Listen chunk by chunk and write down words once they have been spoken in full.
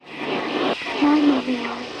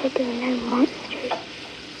There are no monsters,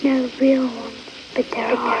 no real ones, but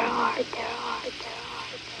there are.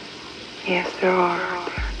 Yes, there are.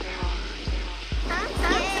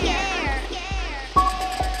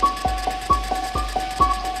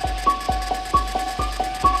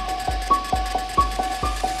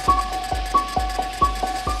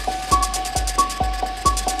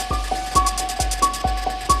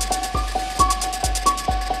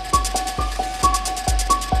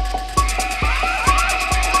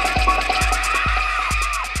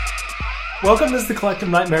 Welcome to the Collective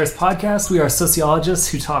Nightmares podcast. We are sociologists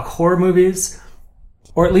who talk horror movies,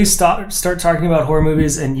 or at least start talking about horror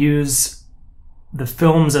movies and use the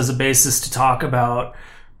films as a basis to talk about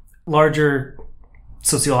larger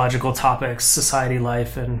sociological topics, society,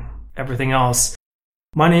 life, and everything else.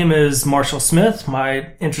 My name is Marshall Smith.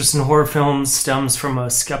 My interest in horror films stems from a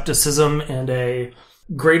skepticism and a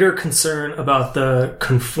greater concern about the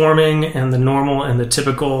conforming and the normal and the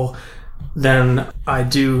typical than I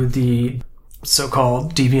do the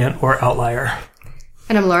so-called deviant or outlier.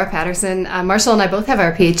 And I'm Laura Patterson. Marshall and I both have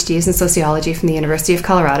our PhDs in sociology from the University of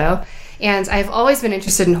Colorado. And I've always been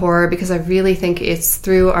interested in horror because I really think it's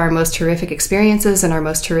through our most horrific experiences and our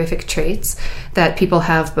most horrific traits that people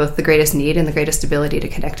have both the greatest need and the greatest ability to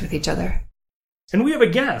connect with each other. And we have a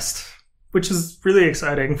guest, which is really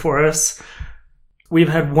exciting for us. We've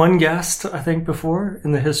had one guest, I think, before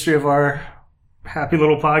in the history of our happy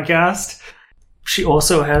little podcast. She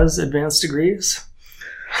also has advanced degrees.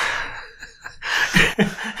 I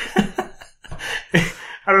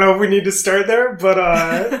don't know if we need to start there, but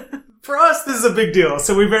for us, this is a big deal.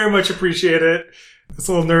 So we very much appreciate it. It's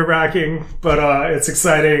a little nerve-wracking, but it's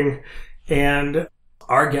exciting. And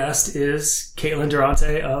our guest is Caitlin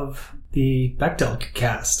Durante of the Bechdel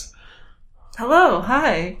cast. Hello,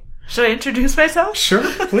 hi. Should I introduce myself? Sure,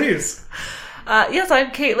 please. Yes,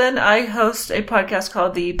 I'm Caitlin. I host a podcast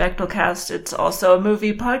called the Bechdel Cast. It's also a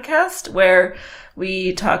movie podcast where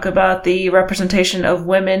we talk about the representation of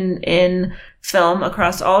women in film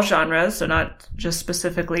across all genres, so not just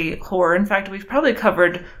specifically horror. In fact, we've probably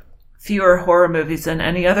covered fewer horror movies than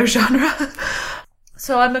any other genre.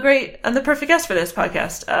 So I'm the perfect guest for this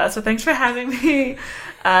podcast. So thanks for having me.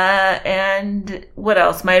 And what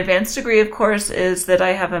else? My advanced degree, of course, is that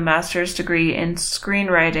I have a master's degree in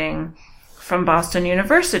screenwriting from Boston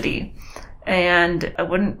University. And I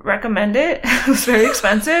wouldn't recommend it. It was very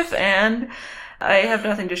expensive and I have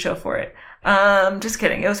nothing to show for it. Just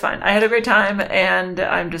kidding. It was fine. I had a great time and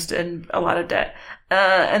I'm just in a lot of debt.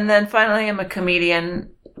 And then finally I'm a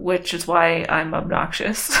comedian, which is why I'm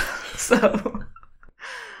obnoxious. So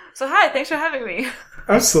hi, thanks for having me.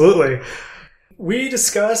 Absolutely. We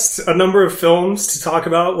discussed a number of films to talk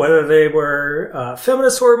about, whether they were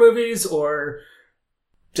feminist horror movies or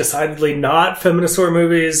decidedly not feminist horror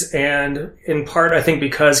movies. And in part, I think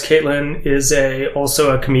because Caitlin is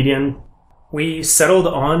also a comedian, we settled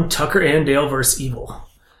on Tucker and Dale vs. Evil.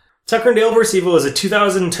 Tucker and Dale vs. Evil is a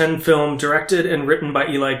 2010 film directed and written by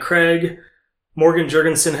Eli Craig. Morgan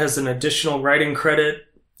Jurgensen has an additional writing credit,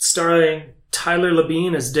 starring Tyler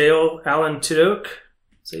Labine as Dale, Alan Tudyk.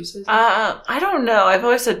 I don't know. I've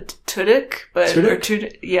always said Tudyk, but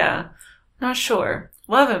Tudyk? Yeah, not sure.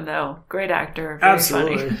 Love him though. Great actor. Very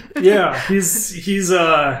Absolutely. Funny. Yeah, he's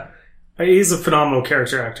a phenomenal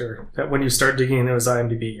character actor. That when you start digging into his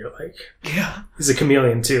IMDb, you're like, yeah, he's a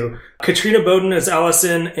chameleon too. Katrina Bowden as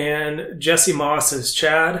Allison and Jesse Moss as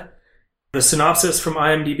Chad. The synopsis from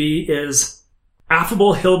IMDb is: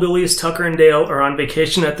 affable hillbillies Tucker and Dale are on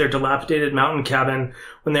vacation at their dilapidated mountain cabin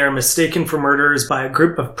when they are mistaken for murderers by a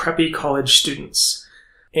group of preppy college students.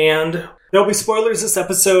 And there'll be spoilers this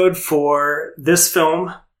episode for this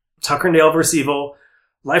film, Tucker and Dale vs. Evil,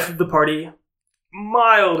 Life of the Party.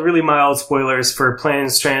 Really mild spoilers for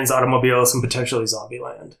planes, trains, automobiles, and potentially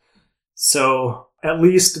Zombieland. So at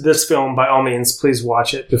least this film, by all means, please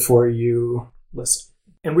watch it before you listen.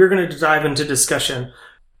 And we're going to dive into discussion.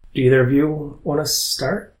 Do either of you want to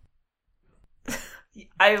start?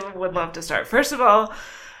 I would love to start. First of all,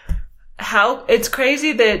 it's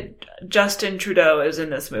crazy that Justin Trudeau is in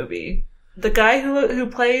this movie. The guy who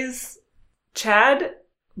plays Chad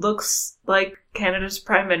looks like Canada's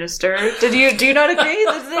Prime Minister. Do you not agree?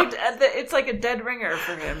 It's like a dead ringer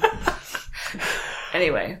for him.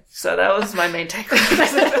 Anyway, so that was my main takeaway.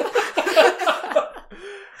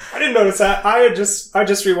 I didn't notice that. I just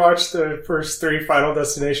rewatched the first 3 Final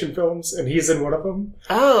Destination films, and he's in one of them.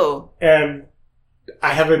 Oh. And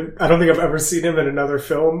I don't think I've ever seen him in another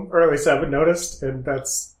film, or at least I haven't noticed, and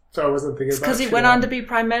so I wasn't thinking about it. Because he went on to be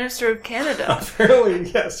Prime Minister of Canada.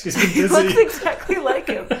 Apparently, yes. He's been busy. He looks exactly like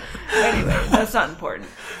him. Anyway, that's not important.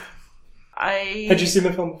 Had you seen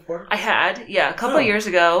the film before? I had, yeah, a couple of years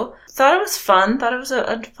ago. Thought it was fun. Thought it was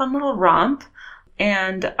a fun little romp.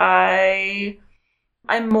 And I'm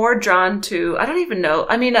more drawn to, I don't even know.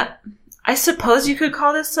 I mean, I suppose you could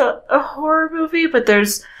call this a horror movie, but there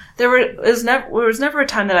was never a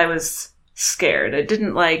time that I was scared. It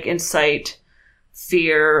didn't like incite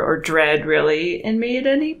fear or dread really in me at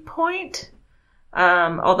any point.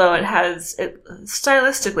 Although it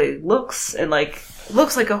stylistically looks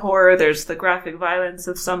like a horror. There's the graphic violence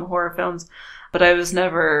of some horror films, but I was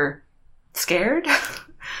never scared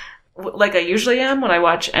like I usually am when I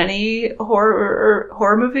watch any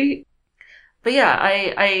horror movie. But yeah,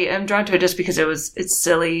 I am drawn to it just because it's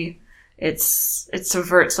silly. It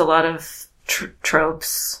subverts a lot of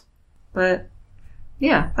tropes. But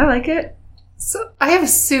yeah, I like it. So I am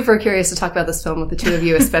super curious to talk about this film with the two of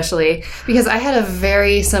you, especially because I had a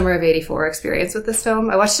very summer of '84 experience with this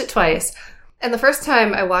film. I watched it twice. And the first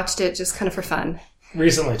time I watched it just kind of for fun.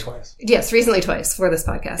 Recently twice. Yes, recently twice for this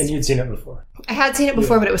podcast. And you'd seen it before. I had seen it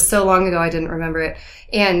before, but it was so long ago I didn't remember it.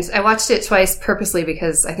 And I watched it twice purposely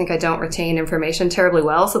because I think I don't retain information terribly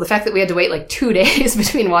well. So the fact that we had to wait like 2 days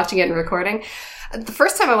between watching it and recording. The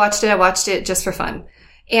first time I watched it just for fun.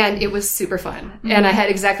 And it was super fun. Mm-hmm. And I had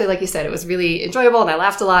exactly like you said, it was really enjoyable and I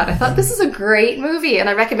laughed a lot. I thought, this is a great movie. And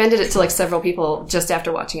I recommended it to like several people just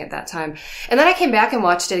after watching it that time. And then I came back and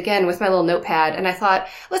watched it again with my little notepad. And I thought,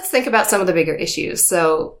 let's think about some of the bigger issues.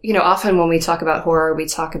 So, often when we talk about horror, we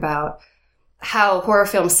talk about how horror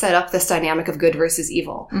films set up this dynamic of good versus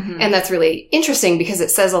evil. Mm-hmm. And that's really interesting because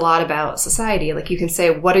it says a lot about society. Like you can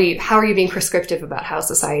say, how are you being prescriptive about how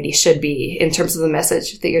society should be in terms of the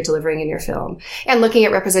message that you're delivering in your film, and looking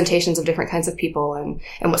at representations of different kinds of people and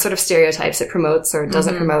what sort of stereotypes it promotes or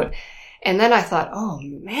doesn't mm-hmm. promote. And then I thought, oh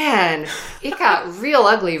man, it got real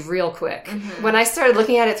ugly real quick. Mm-hmm. When I started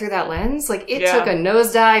looking at it through that lens, like it took a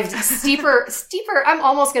nosedive, steeper.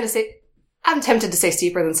 I'm tempted to say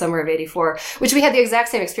steeper than Summer of '84, which we had the exact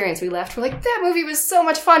same experience. We left, we're like, that movie was so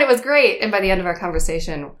much fun. It was great. And by the end of our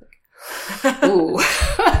conversation, ooh,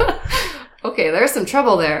 okay, there's some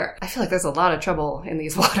trouble there. I feel like there's a lot of trouble in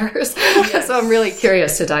these waters. Yes. So I'm really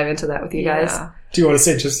curious to dive into that with you guys. Do you want to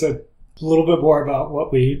say just a little bit more about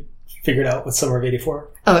what we figured out with Summer of '84?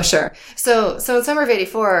 Oh, sure. So in Summer of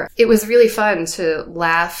 '84, it was really fun to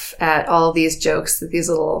laugh at all these jokes that these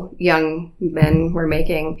little young men were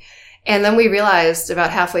making. And then we realized about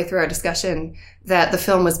halfway through our discussion that the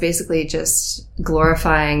film was basically just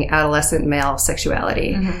glorifying adolescent male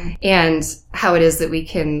sexuality mm-hmm. and how it is that we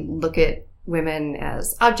can look at women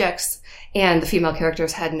as objects, and the female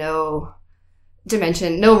characters had no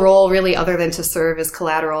dimension, no role really other than to serve as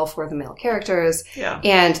collateral for the male characters. Yeah.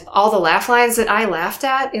 And all the laugh lines that I laughed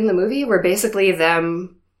at in the movie were basically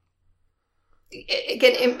them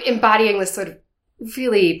again embodying this sort of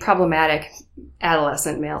really problematic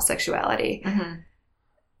adolescent male sexuality. Mm-hmm.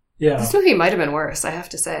 Yeah. This movie might have been worse, I have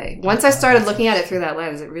to say. Once I started looking at it through that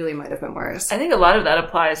lens, it really might have been worse. I think a lot of that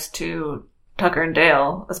applies to Tucker and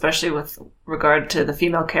Dale, especially with regard to the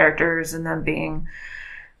female characters and them being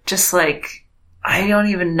just like, I don't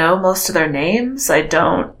even know most of their names. I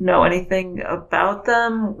don't know anything about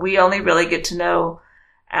them. We only really get to know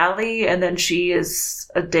Allie, and then she is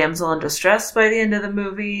a damsel in distress by the end of the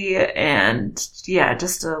movie, and yeah,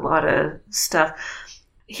 just a lot of stuff.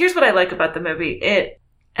 Here's what I like about the movie. It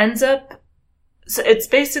ends up, so it's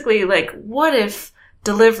basically like, what if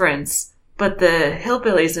Deliverance, but the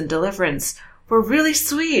hillbillies in Deliverance were really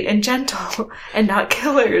sweet and gentle and not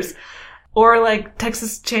killers? Or like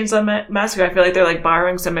Texas Chainsaw Massacre, I feel like they're like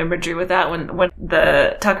borrowing some imagery with that when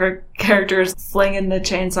the Tucker characters flinging the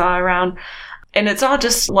chainsaw around. And it's all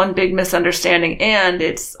just one big misunderstanding. And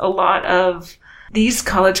it's a lot of, these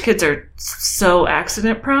college kids are so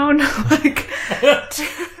accident prone. Like,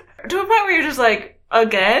 to a point where you're just like,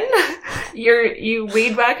 again? You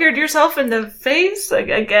weed whackered yourself in the face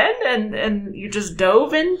again? And you just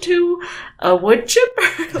dove into a wood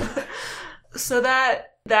chipper? So that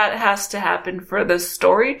has to happen for the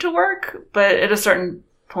story to work. But at a certain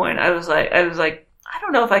point, I was like, I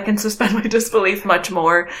don't know if I can suspend my disbelief much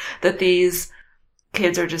more that these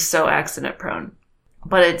kids are just so accident prone.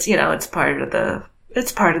 But it's, it's part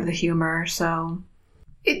of the humor, so.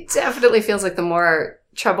 It definitely feels like the more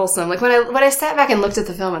troublesome. Like when I sat back and looked at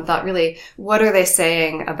the film and thought, really, what are they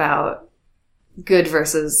saying about good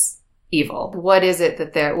versus evil? What is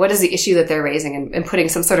the issue that they're raising and putting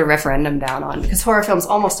some sort of referendum down on? Because horror films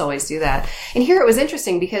almost always do that. And here it was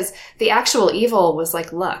interesting because the actual evil was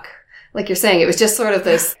like luck. Like you're saying, it was just sort of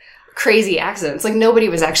this crazy accidents. Like, nobody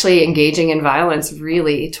was actually engaging in violence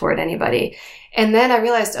really toward anybody. And then I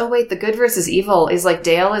realized, oh wait, the good versus evil is like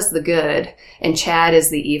Dale is the good and Chad is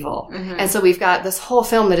the evil. Mm-hmm. And so we've got this whole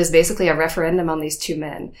film that is basically a referendum on these two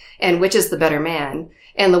men and which is the better man.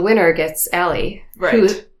 And the winner gets Allie, right, who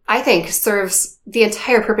I think serves the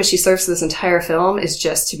entire purpose she serves for this entire film is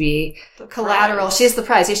just to be the collateral. Prize. She's the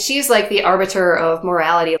prize. She's like the arbiter of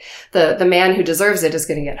morality. The man who deserves it is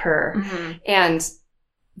going to get her. Mm-hmm. And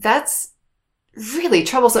that's really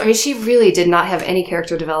troublesome. I mean, she really did not have any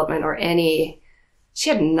character development or she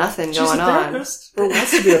had nothing going on. She's a therapist. Or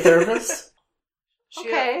wants to be a therapist.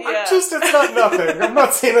 Okay. Yeah. It's not nothing. I'm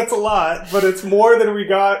not saying it's a lot, but it's more than we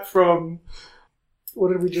got from,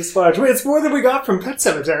 what did we just watch? Wait, it's more than we got from Pet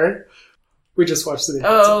Sematary. We just watched the Pet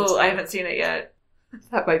Sematary. I haven't seen it yet.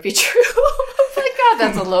 That might be true. Oh my God,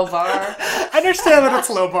 that's a low bar. I understand that it's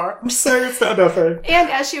a low bar. I'm just saying it's not nothing. And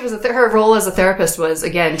as she was, her role as a therapist was,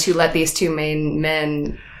 again, to let these two main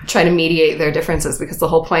men try to mediate their differences because the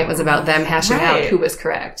whole point was about them hashing out who was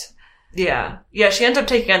correct. Yeah. Yeah, she ends up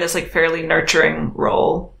taking on this like fairly nurturing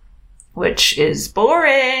role, which is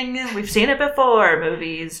boring. We've seen it before,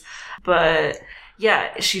 movies. But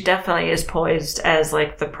yeah, she definitely is poised as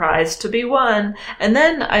like the prize to be won. And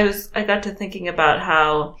then I got to thinking about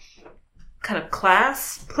how kind of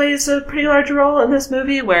class plays a pretty large role in this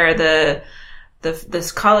movie, where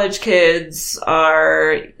this college kids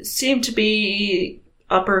seem to be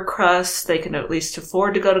upper crust. They can at least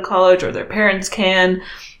afford to go to college, or their parents can,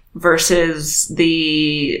 versus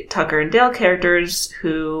the Tucker and Dale characters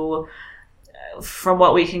who, from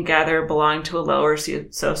what we can gather, belong to a lower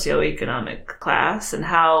socioeconomic class, and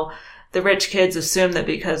how the rich kids assume that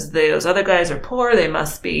because those other guys are poor, they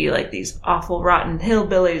must be like these awful, rotten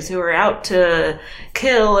hillbillies who are out to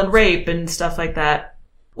kill and rape and stuff like that,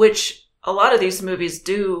 which a lot of these movies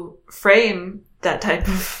do frame that type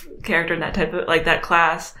of character and that type of, like, that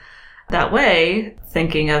class that way,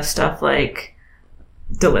 thinking of stuff like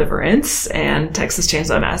Deliverance and Texas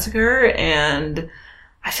Chainsaw Massacre, and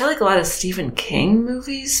I feel like a lot of Stephen King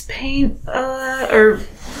movies paint,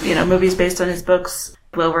 movies based on his books,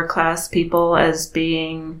 lower class people as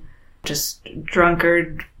being just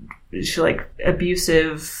drunkard, like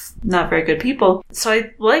abusive, not very good people. So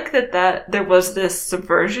I like that there was this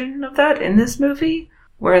subversion of that in this movie,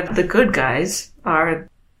 where the good guys are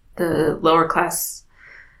the lower class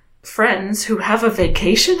friends who have a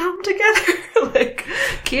vacation home together. Like,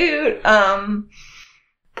 cute.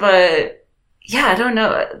 But yeah, I don't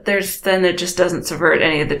know. Then it just doesn't subvert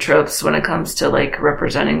any of the tropes when it comes to like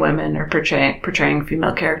representing women or portraying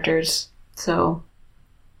female characters. So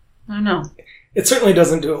I don't know. It certainly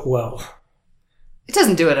doesn't do it well. It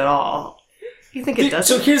doesn't do it at all. You think it does?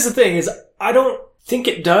 So here's the thing: I don't think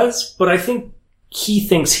it does, but I think he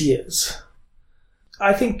thinks he is.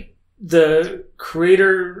 I think the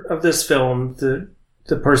creator of this film, the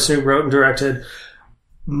person who wrote and directed,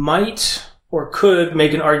 might or could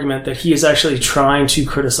make an argument that he is actually trying to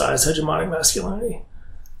criticize hegemonic masculinity.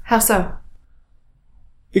 How so?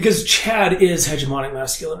 Because Chad is hegemonic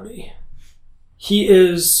masculinity. He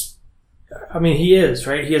is,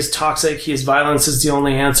 right? He is toxic. Violence is the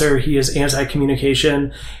only answer. He is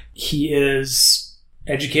anti-communication. He is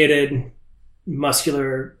educated,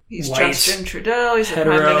 muscular, he's white, Justin Trudeau. He's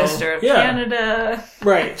hetero. the Prime Minister of Canada.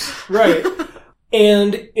 Right.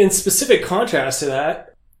 And in specific contrast to that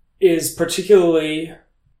is particularly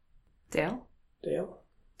Dale. Who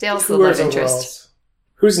Dale's the love wears interest. overalls?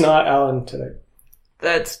 Who's not Alan Tudyk?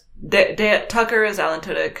 That's Tucker is Alan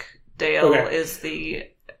Tudyk. Dale is the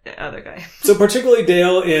other guy. So particularly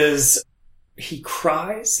Dale he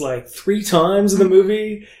cries like 3 times in the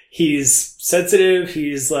movie. He's sensitive.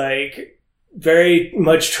 He's like very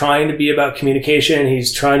much trying to be about communication.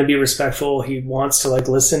 He's trying to be respectful. He wants to like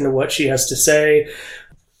listen to what she has to say.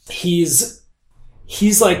 He's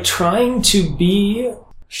like trying to be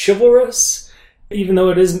chivalrous, even though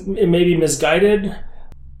it may be misguided,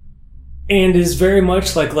 and is very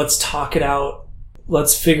much like, let's talk it out.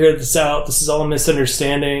 Let's figure this out. This is all a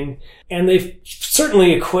misunderstanding. And they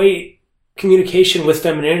certainly equate communication with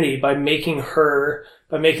femininity by making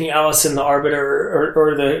Allison the arbiter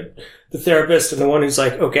or the therapist, and the one who's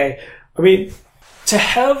like, okay. I mean, to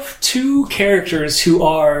have 2 characters who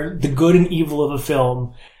are the good and evil of a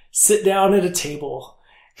film sit down at a table,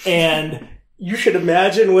 and you should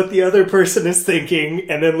imagine what the other person is thinking,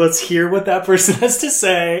 and then let's hear what that person has to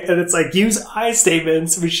say. And it's like, use I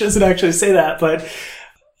statements. I mean, she doesn't actually say that,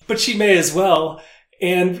 but she may as well.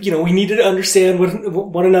 And, we needed to understand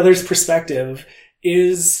what one another's perspective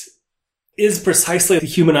is precisely the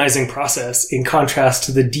humanizing process, in contrast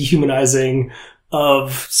to the dehumanizing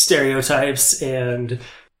of stereotypes and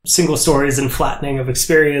single stories and flattening of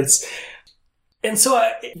experience. And so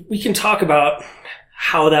we can talk about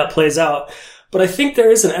how that plays out, but I think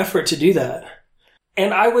there is an effort to do that.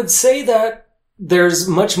 And I would say that there's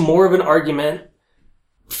much more of an argument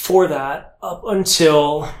for that up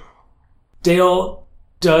until Dale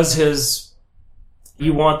does his,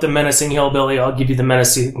 you want the menacing hillbilly, I'll give you the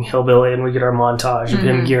menacing hillbilly, and we get our montage of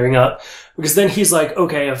him gearing up. Because then he's like,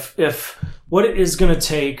 okay, if what it is going to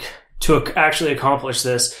take to actually accomplish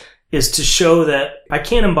this is to show that I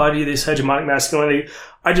can't embody this hegemonic masculinity,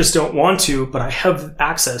 I just don't want to, but I have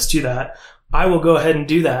access to that, I will go ahead and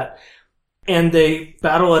do that. And they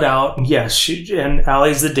battle it out. Yes, and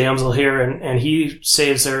Allie's the damsel here, and he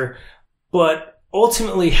saves her. But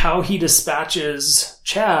ultimately, how he dispatches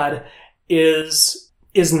Chad is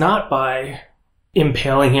not by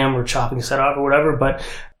impaling him or chopping his head off or whatever, but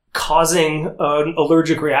causing an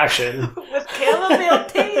allergic reaction. With chamomile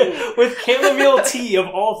tea! With chamomile tea, of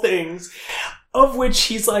all things. Of which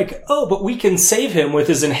he's like, oh, but we can save him with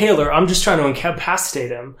his inhaler. I'm just trying to incapacitate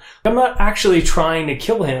him. I'm not actually trying to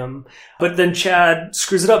kill him. But then Chad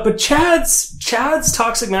screws it up. But Chad's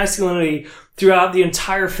toxic masculinity throughout the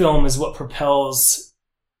entire film is what propels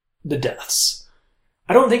the deaths.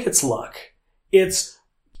 I don't think it's luck. It's,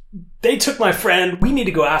 they took my friend. We need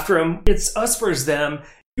to go after him. It's us versus them.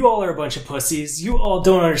 You all are a bunch of pussies. You all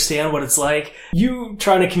don't understand what it's like. You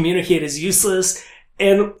trying to communicate is useless.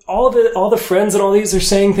 And all the friends and all these are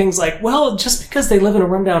saying things like, well, just because they live in a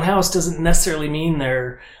rundown house doesn't necessarily mean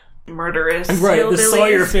they're murderous. Right, the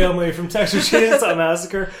Sawyer family from Texas Chainsaw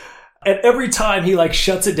Massacre. And every time he like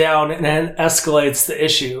shuts it down and then escalates the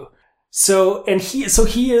issue. So he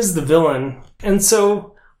is the villain. And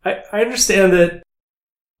so I understand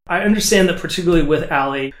that particularly with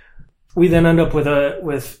Allie, we then end up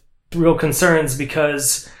with real concerns,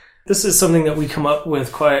 because this is something that we come up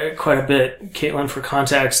with quite a bit, Caitlin, for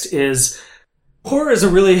context, is horror is a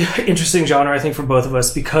really interesting genre, I think, for both of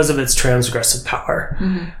us because of its transgressive power.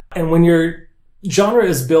 Mm-hmm. And when your genre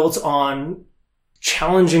is built on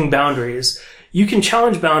challenging boundaries, you can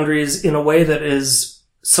challenge boundaries in a way that is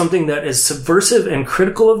something that is subversive and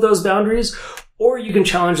critical of those boundaries, or you can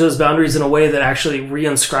challenge those boundaries in a way that actually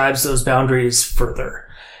reinscribes those boundaries further.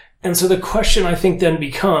 And so the question, I think, then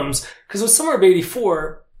becomes, because with Summer of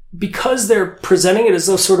 84, because they're presenting it as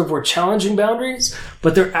though sort of we're challenging boundaries,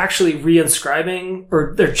 but they're actually reinscribing,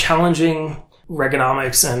 or they're challenging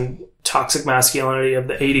Reaganomics and toxic masculinity of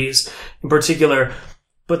the 80s in particular,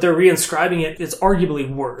 but they're reinscribing it, it's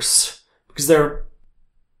arguably worse, because they're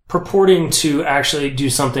purporting to actually do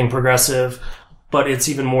something progressive, but it's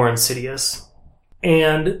even more insidious.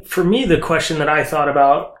 And for me, the question that I thought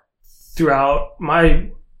about throughout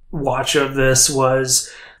my watch of this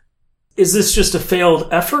was, is this just a failed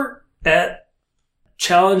effort at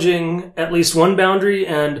challenging at least one boundary,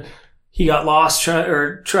 and he got lost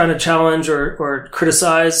trying to challenge or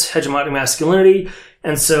criticize hegemonic masculinity,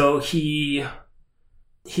 and so he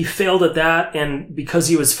failed at that, and because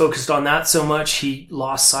he was focused on that so much, he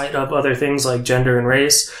lost sight of other things like gender and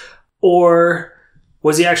race? Or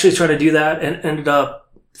was he actually trying to do that and ended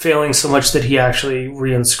up failing so much that he actually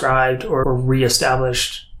reinscribed or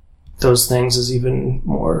reestablished those things as even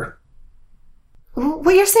more?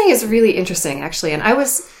 What you're saying is really interesting, actually. And I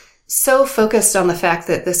was so focused on the fact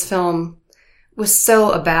that this film was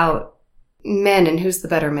so about men and who's the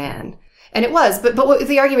better man. And it was, but what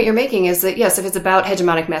the argument you're making is that, yes, if it's about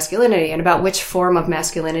hegemonic masculinity and about which form of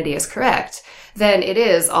masculinity is correct, then it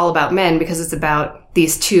is all about men, because it's about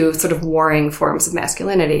these two sort of warring forms of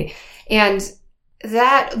masculinity. And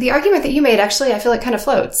that, the argument that you made, actually, I feel like kind of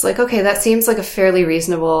floats. Like, okay, that seems like a fairly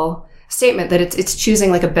reasonable statement, that it's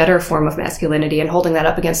choosing like a better form of masculinity and holding that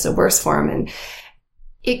up against a worse form. And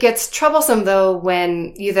it gets troublesome, though,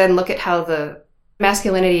 when you then look at how the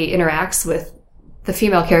masculinity interacts with the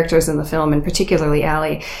female characters in the film, and particularly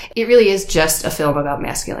Allie. It really is just a film about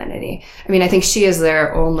masculinity. I mean, I think she is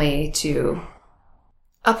there only to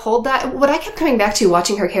uphold that. What I kept coming back to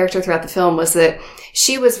watching her character throughout the film was that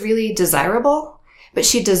she was really desirable, but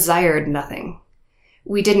she desired nothing.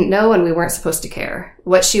 We didn't know, and we weren't supposed to care.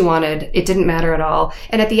 What she wanted, it didn't matter at all.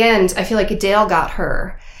 And at the end, I feel like Dale got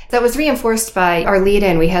her. That was reinforced by our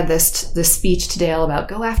lead-in. We had this speech to Dale about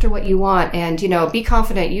go after what you want and, be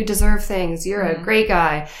confident. You deserve things. You're a great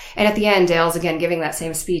guy. And at the end, Dale's again giving that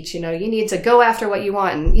same speech. You need to go after what you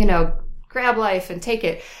want and, grab life and take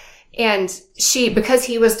it. And because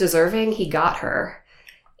he was deserving, he got her.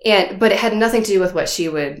 But it had nothing to do with what she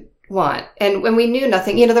would want. And when we knew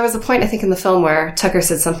nothing, there was a point, I think, in the film where Tucker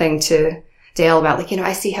said something to Dale about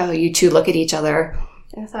I see how you two look at each other.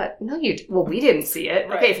 And I thought, we didn't see it.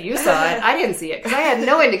 Right. Okay, if you saw it, I didn't see it, because I had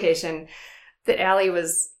no indication that Allie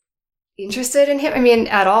was interested in him. I mean,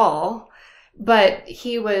 at all. But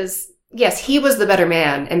he was the better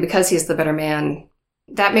man. And because he's the better man,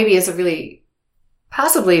 that maybe is a really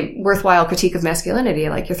possibly worthwhile critique of masculinity,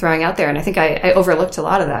 like you're throwing out there. And I think I overlooked a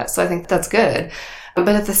lot of that. So I think that's good. But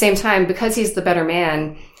at the same time, because he's the better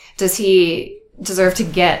man, does he deserve to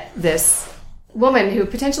get this woman who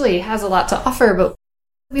potentially has a lot to offer, but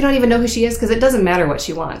we don't even know who she is because it doesn't matter what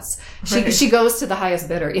she wants. Right. She goes to the highest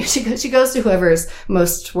bidder. She goes to whoever's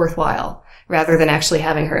most worthwhile rather than actually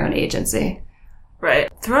having her own agency. Right.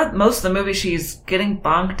 Throughout most of the movie, she's getting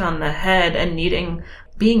bonked on the head and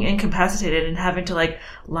being incapacitated and having to like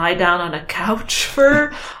lie down on a couch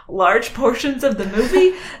for large portions of the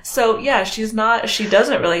movie. So yeah, she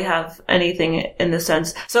doesn't really have anything in the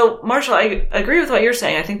sense. So Marshall, I agree with what you're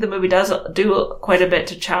saying. I think the movie does do quite a bit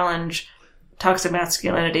to challenge toxic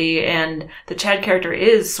masculinity, and the Chad character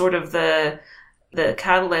is sort of the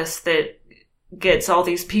catalyst that gets all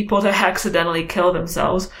these people to accidentally kill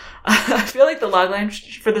themselves. I feel like the logline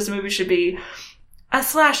for this movie should be a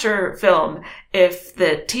slasher film if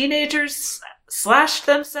the teenagers slashed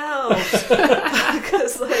themselves.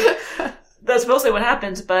 Because like that's mostly what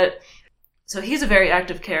happens. But so he's a very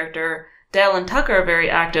active character. Dale and Tucker are very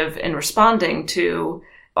active in responding to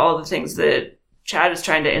all the things that Chad is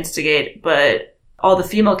trying to instigate, but all the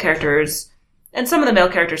female characters, and some of the male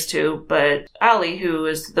characters too, but Allie, who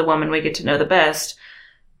is the woman we get to know the best,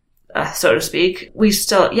 so to speak, we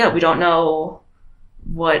don't know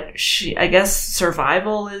what I guess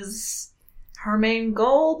survival is her main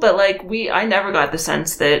goal, but like I never got the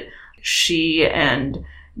sense that she and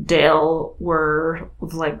Dale were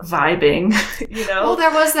like vibing, you know? Well,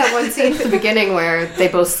 there was that one scene at the beginning where they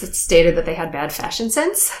both stated that they had bad fashion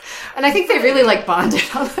sense. And I think they really like bonded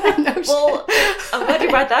on that notion. Well, I'm glad you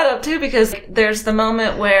brought that up too, because there's the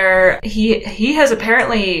moment where he has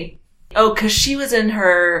apparently, cause she was in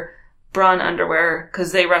her bra and underwear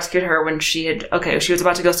because they rescued her when she was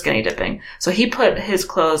about to go skinny dipping. So he put his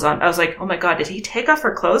clothes on. I was like, oh my God, did he take off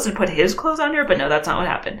her clothes and put his clothes on her? But no, that's not what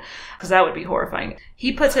happened, because that would be horrifying.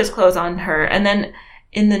 He puts his clothes on her, and then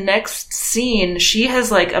in the next scene, she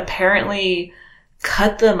has like apparently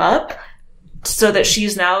cut them up so that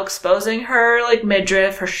she's now exposing her like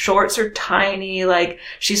midriff. Her shorts are tiny. Like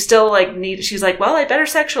she's still like she's like, well, I better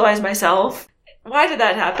sexualize myself. Why did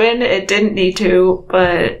that happen? It didn't need to,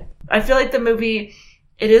 but I feel like the movie,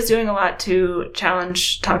 it is doing a lot to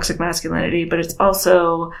challenge toxic masculinity, but it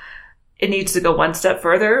needs to go one step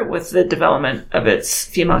further with the development of its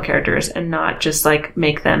female characters and not just like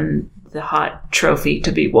make them the hot trophy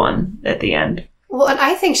to be won at the end. Well, and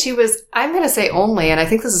I think she was, I'm going to say only, and I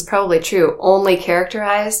think this is probably true, only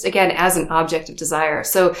characterized, again, as an object of desire.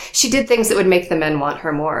 So she did things that would make the men want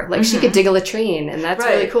her more. Like she could dig a latrine, and that's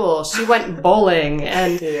really cool. She went bowling,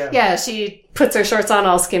 and she puts her shorts on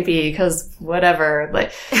all skimpy because whatever.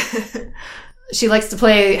 Like she likes to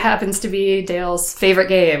play, happens to be Dale's favorite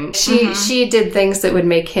game. She did things that would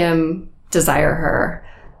make him desire her.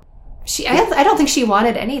 I don't think she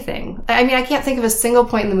wanted anything. I mean, I can't think of a single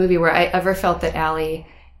point in the movie where I ever felt that Allie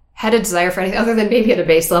had a desire for anything other than maybe at a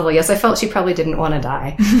base level. Yes, I felt she probably didn't want to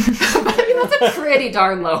die. But I mean, that's a pretty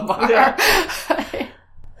darn low bar. Yeah.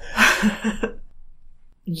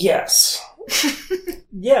 Yes.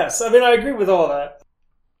 Yes. I mean, I agree with all that.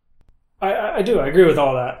 I do. I agree with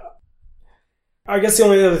all that. I guess the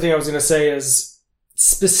only other thing I was going to say is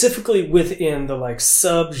specifically within the like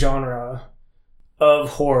subgenre of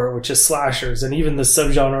horror, which is slashers, and even the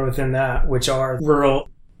subgenre within that, which are rural,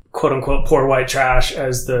 quote unquote, poor white trash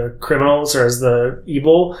as the criminals or as the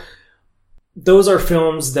evil. Those are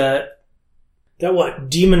films that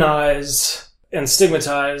demonize and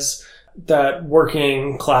stigmatize that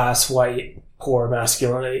working class white poor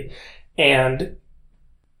masculinity. And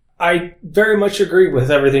I very much agree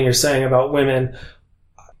with everything you're saying about women.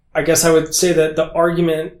 I guess I would say that the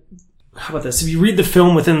argument, how about this? If you read the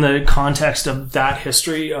film within the context of that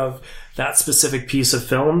history of that specific piece of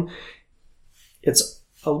film, it's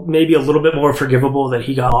maybe a little bit more forgivable that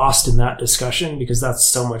he got lost in that discussion, because that's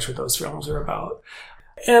so much what those films are about.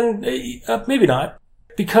 And maybe not,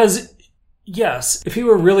 because yes, if he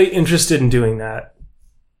were really interested in doing that,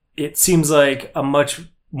 it seems like a much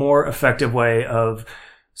more effective way of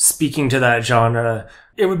speaking to that genre.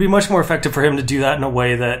 It would be much more effective for him to do that in a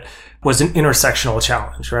way that was an intersectional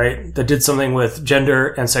challenge, right? That did something with gender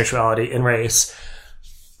and sexuality and race.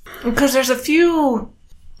 Because there's a few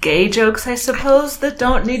gay jokes, I suppose, that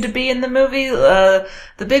don't need to be in the movie. The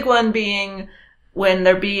big one being when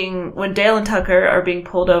Dale and Tucker are being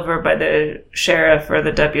pulled over by the sheriff or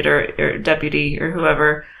the deputy or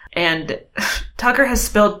whoever, and Tucker has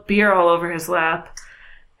spilled beer all over his lap.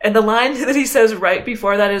 And the line that he says right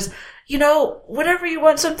before that is, whenever you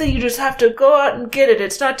want something, you just have to go out and get it.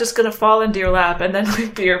 It's not just going to fall into your lap and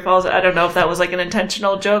then beer falls. I don't know if that was like an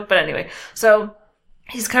intentional joke, but anyway. So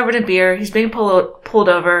he's covered in beer. He's being pulled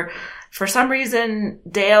over. For some reason,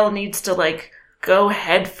 Dale needs to like go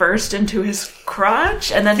head first into his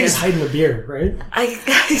crotch, and then he's hiding the beer, right?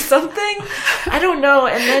 Something, I don't know.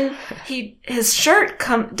 And then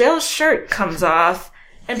Dale's shirt comes off.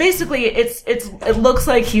 And basically, it looks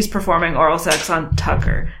like he's performing oral sex on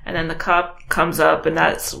Tucker. And then the cop comes up, and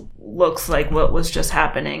that looks like what was just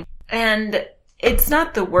happening. And it's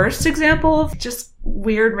not the worst example of just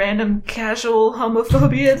weird, random, casual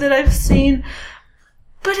homophobia that I've seen.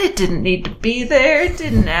 But it didn't need to be there. It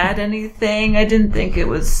didn't add anything. I didn't think it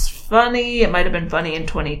was funny. It might have been funny in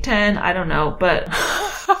 2010. I don't know. But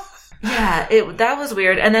yeah, that was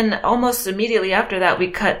weird. And then almost immediately after that,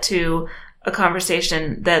 we cut to a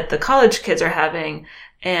conversation that the college kids are having,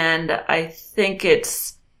 and I think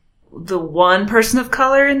it's the one person of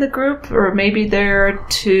color in the group, or maybe there are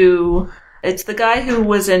two. It's the guy who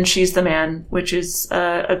was in She's the Man, which is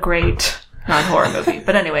a great non-horror movie.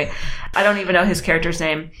 But anyway, I don't even know his character's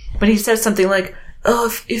name, but he says something like,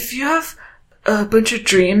 "Oh, if you have a bunch of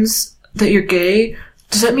dreams that you're gay,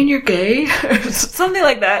 does that mean you're gay?" Something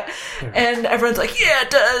like that. And everyone's like, "Yeah, it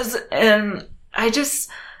does." And I just,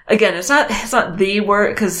 again, it's not the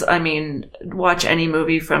word, because, I mean, watch any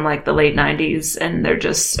movie from, like, the late 90s, and they're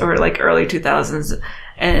just, or, like, early 2000s,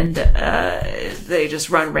 and they just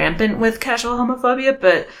run rampant with casual homophobia,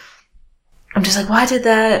 but I'm just like, why did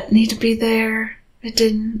that need to be there? It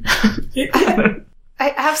didn't.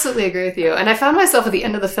 I absolutely agree with you. And I found myself at the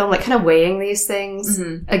end of the film, like, kind of weighing these things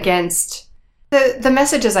against the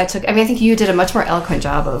messages I took. I mean, I think you did a much more eloquent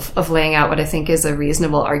job of laying out what I think is a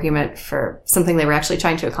reasonable argument for something they were actually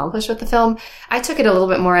trying to accomplish with the film. I took it a little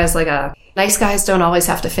bit more as like a nice guys don't always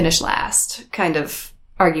have to finish last kind of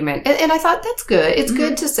argument. And I thought that's good. It's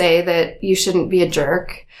good to say that you shouldn't be a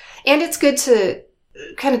jerk. And it's good to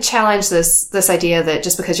kind of challenge this idea that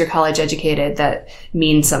just because you're college educated, that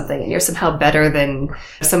means something and you're somehow better than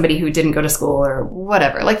somebody who didn't go to school or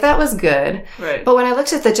whatever. Like, that was good. Right. But when I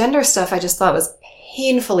looked at the gender stuff, I just thought it was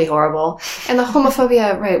painfully horrible. And the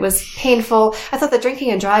homophobia, right, was painful. I thought the drinking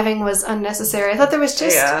and driving was unnecessary. I thought there was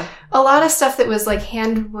just a lot of stuff that was like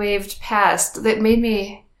hand-waved past that made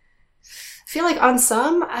me feel like on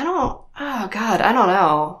some, I don't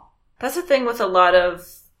know. That's the thing with a lot of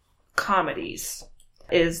comedies,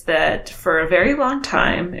 is that for a very long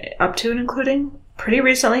time, up to and including pretty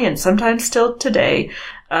recently, and sometimes still today,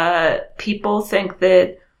 people think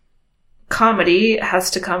that comedy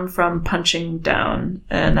has to come from punching down,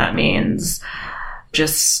 and that means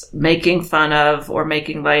just making fun of or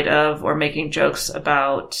making light of or making jokes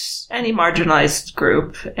about any marginalized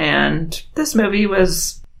group. And this movie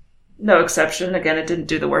was no exception. Again, it didn't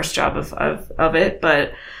do the worst job of it,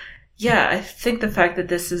 but yeah, I think the fact that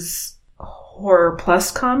this is horror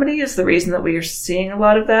plus comedy is the reason that we are seeing a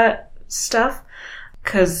lot of that stuff.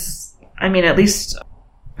 Because, I mean, at least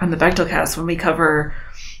on the Bechdel cast, when we cover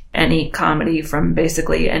any comedy from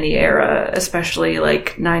basically any era, especially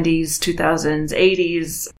like 90s, 2000s,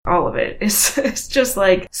 80s, all of it, it's just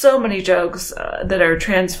like so many jokes that are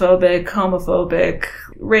transphobic, homophobic,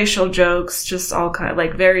 racial jokes, just all kind of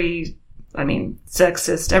like very, I mean,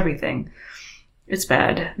 sexist, everything. It's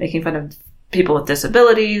bad. Making fun of people with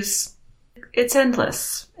disabilities. It's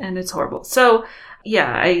endless and it's horrible. So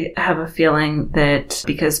yeah, I have a feeling that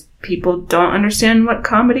because people don't understand what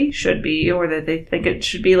comedy should be, or that they think it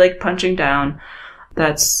should be like punching down,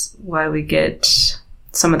 that's why we get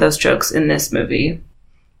some of those jokes in this movie.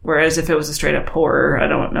 Whereas if it was a straight up horror, I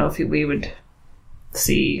don't know if we would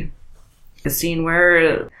see a scene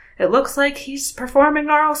where it looks like he's performing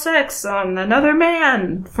oral sex on another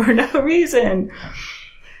man for no reason.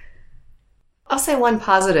 I'll say one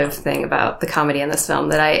positive thing about the comedy in this film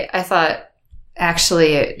that I thought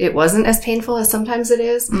actually it wasn't as painful as sometimes it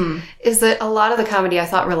is that a lot of the comedy I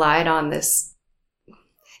thought relied on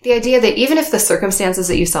the idea that even if the circumstances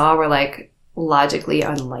that you saw were like logically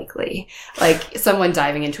unlikely, like someone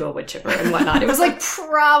diving into a wood chipper and whatnot, it was like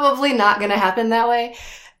probably not going to happen that way.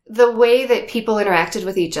 The way that people interacted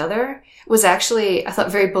with each other was actually, I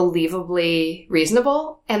thought, very believably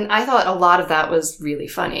reasonable. And I thought a lot of that was really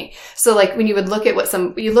funny. So like when you would look at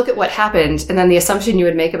what happened, and then the assumption you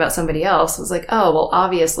would make about somebody else was like, oh, well,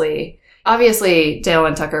 obviously Dale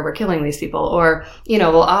and Tucker were killing these people, or,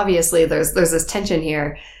 well, obviously there's this tension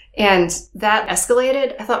here. And that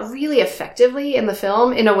escalated, I thought, really effectively in the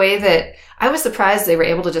film in a way that I was surprised they were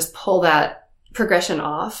able to just pull that progression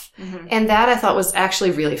off. And that I thought was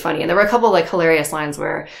actually really funny. And there were a couple like hilarious lines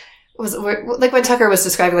where like when Tucker was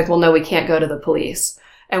describing like, well, no, we can't go to the police.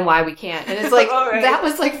 and why we can't. And it's like, Right. that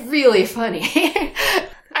was like really funny.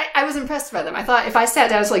 I was impressed by them. I thought if I sat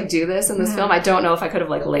down to like do this in this film, I don't know if I could have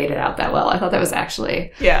like laid it out that well. I thought that was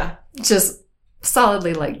actually just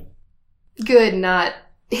solidly like good, not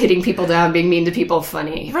hitting people down, being mean to people,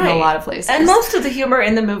 funny in a lot of places. And most of the humor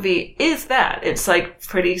in the movie is that. It's like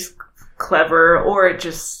pretty clever, or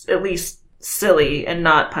just at least silly and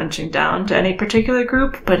not punching down to any particular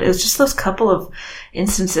group. But it was just those couple of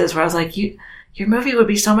instances where I was like, your movie would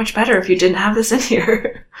be so much better if you didn't have this in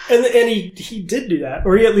here. And he did do that,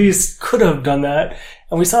 or he at least could have done that.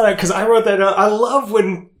 And we saw that because I wrote that. I love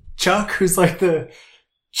when Chuck, who's like the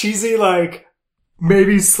cheesy, like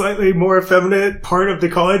maybe slightly more effeminate part of the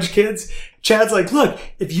college kids, Chad's like, look,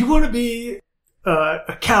 if you want to be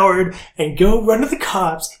a coward and go run to the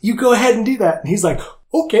cops, you go ahead and do that. And he's like,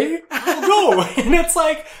 okay, I'll go. And it's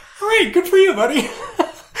like, all right, good for you, buddy.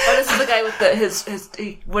 Oh, this is the guy with his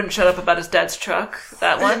he wouldn't shut up about his dad's truck.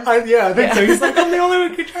 That one? I think so. He's like, I'm the only one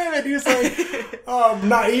who can drive it. He was like,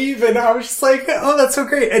 naive. And I was just like, oh, that's so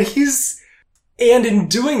great. And in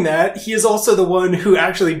doing that, he is also the one who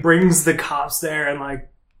actually brings the cops there and like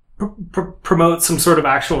promotes some sort of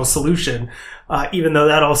actual solution. Even though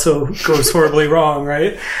that also goes horribly wrong,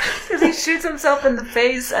 right? Because he shoots himself in the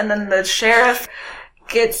face, and then the sheriff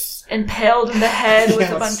gets impaled in the head with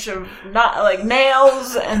a bunch of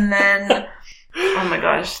nails, and then oh my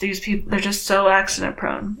gosh, these people, they're just so accident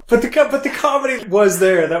prone. But the comedy was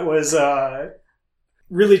there. That was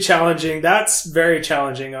really challenging. That's very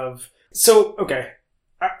challenging. So okay,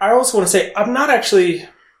 I also want to say I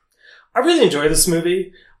really enjoy this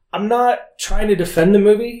movie. I'm not trying to defend the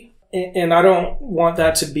movie, and I don't want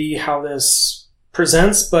that to be how this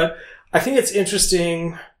presents, but I think it's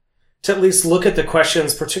interesting to at least look at the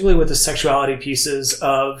questions, particularly with the sexuality pieces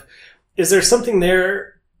of, is there something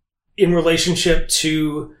there in relationship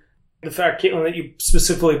to the fact, Caitlin, that you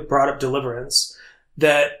specifically brought up Deliverance,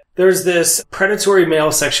 that there's this predatory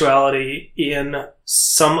male sexuality in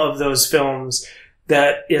some of those films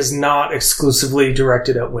that is not exclusively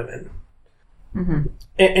directed at women. Mm-hmm.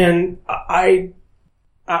 And I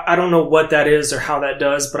don't know what that is or how that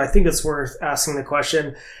does, but I think it's worth asking the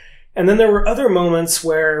question. And then there were other moments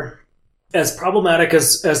where, as problematic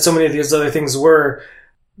as so many of these other things were,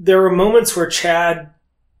 there were moments where Chad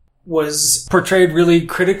was portrayed really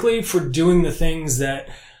critically for doing the things that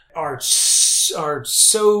are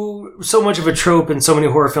so much of a trope in so many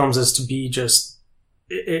horror films as to be just,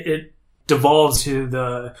 it devolves to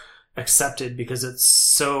the accepted because it's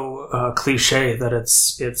so cliche that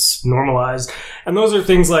it's normalized. And those are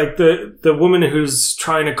things like the woman who's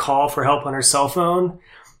trying to call for help on her cell phone.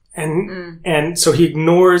 And so he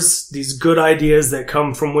ignores these good ideas that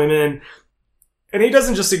come from women. And he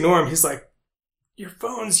doesn't just ignore them. He's like, your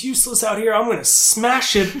phone's useless out here. I'm going to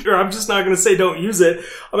smash it. Or I'm just not going to say don't use it.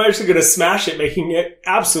 I'm actually going to smash it, making it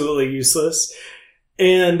absolutely useless.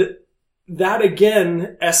 And that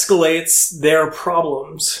again escalates their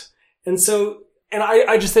problems. And so, and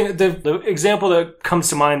I just think the example that comes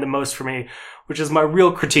to mind the most for me, which is my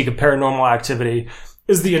real critique of Paranormal Activity,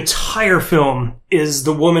 is the entire film is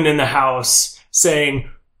the woman in the house saying,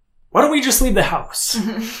 why don't we just leave the house?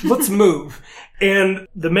 Let's move. And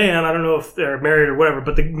the man, I don't know if they're married or whatever,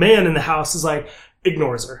 but the man in the house is like,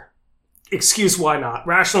 ignores her. Excuse, why not?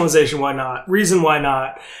 Rationalization, why not? Reason, why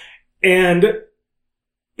not? And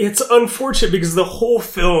it's unfortunate because the whole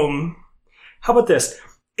film, how about this?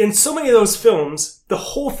 In so many of those films, the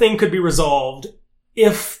whole thing could be resolved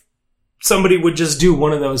if somebody would just do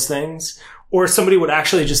one of those things. Or somebody would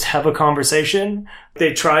actually just have a conversation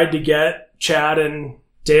they tried to get Chad and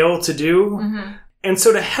Dale to do. Mm-hmm. And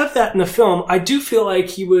so to have that in the film, I do feel like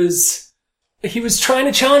he was trying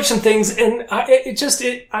to challenge some things. And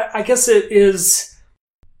I guess it is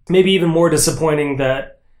maybe even more disappointing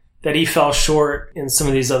that he fell short in some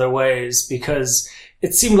of these other ways, because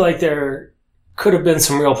it seemed like there could have been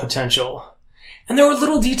some real potential. And there were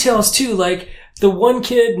little details too, like the one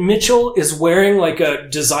kid, Mitchell, is wearing like a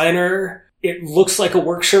designer, it looks like a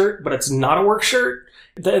work shirt, but it's not a work shirt.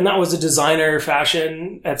 And that was a designer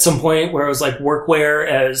fashion at some point where it was like workwear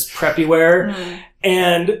as preppy wear. Mm.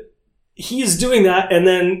 And he's doing that. And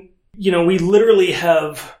then, we literally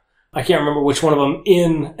have, I can't remember which one of them,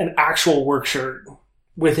 in an actual work shirt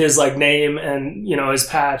with his like name and, his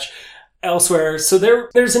patch elsewhere. So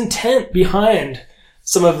there's intent behind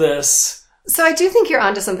some of this. So I do think you're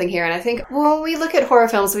onto something here. And I think when we look at horror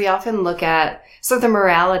films, we often look at sort of the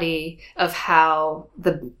morality of how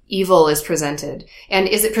the evil is presented. And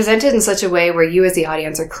is it presented in such a way where you as the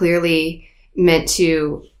audience are clearly meant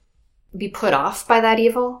to be put off by that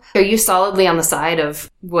evil? Are you solidly on the side of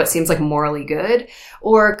what seems like morally good?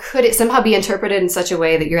 Or could it somehow be interpreted in such a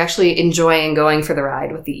way that you're actually enjoying going for the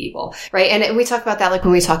ride with the evil, right? And we talk about that like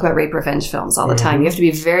when we talk about rape revenge films all the time. You have to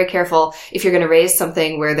be very careful if you're going to raise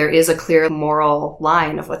something where there is a clear moral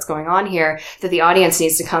line of what's going on here, that the audience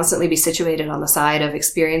needs to constantly be situated on the side of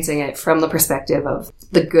experiencing it from the perspective of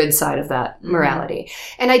the good side of that morality.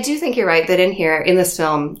 And I do think you're right that in here, in this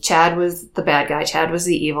film, Chad was the bad guy, Chad was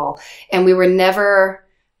the evil, and we were never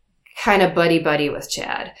kind of buddy-buddy with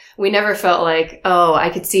Chad. We never felt like, oh, I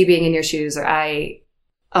could see being in your shoes, or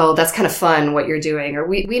oh, that's kind of fun what you're doing. Or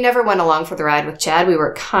we never went along for the ride with Chad. We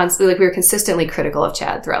were consistently critical of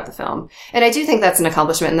Chad throughout the film. And I do think that's an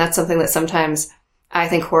accomplishment, and that's something that sometimes I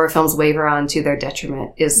think horror films waver on to their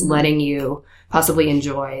detriment, is letting you possibly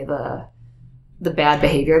enjoy the bad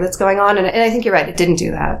behavior that's going on. And I think you're right, it didn't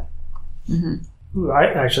do that. Ooh, I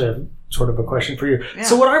actually have sort of a question for you. Yeah.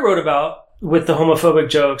 So what I wrote about with the homophobic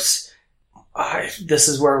jokes, this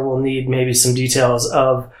is where we'll need maybe some details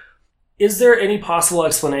of, is there any possible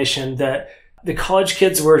explanation that the college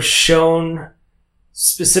kids were shown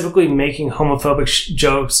specifically making homophobic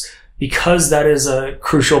jokes because that is a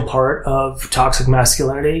crucial part of toxic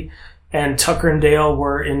masculinity, and Tucker and Dale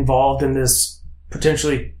were involved in this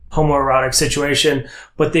potentially homoerotic situation,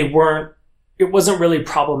 but it wasn't really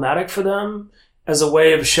problematic for them as a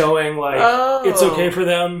way of showing it's okay for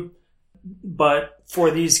them, but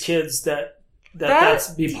for these kids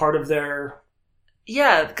that's be part of their...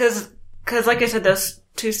 Yeah, because like I said, those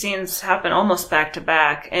two scenes happen almost back to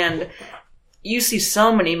back, and you see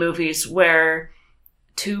so many movies where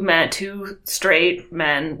two straight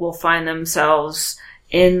men will find themselves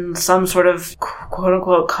in some sort of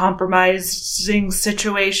quote-unquote compromising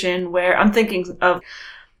situation, where I'm thinking of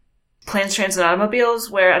Planes, Trains, and Automobiles,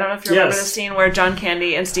 where I don't know if you remember the scene where John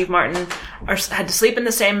Candy and Steve Martin had to sleep in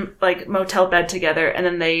the same motel bed together, and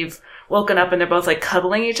then they've woken up and they're both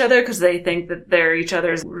cuddling each other because they think that they're each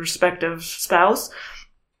other's respective spouse.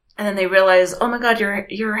 And then they realize, oh my God,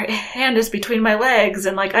 your hand is between my legs,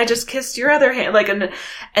 and I just kissed your other hand.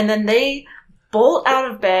 And then they bolt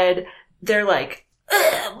out of bed. They're like,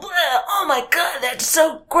 oh my God, that's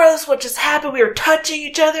so gross. What just happened? We were touching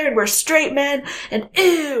each other and we're straight men, and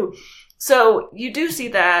ew. So you do see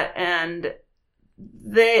that, and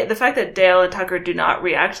the fact that Dale and Tucker do not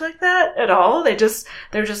react like that at all, they're just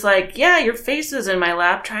like, yeah, your face is in my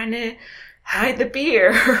lap trying to hide the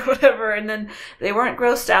beer or whatever, and then they weren't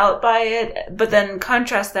grossed out by it. But then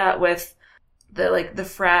contrast that with the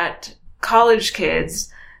frat college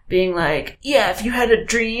kids being like, yeah, if you had a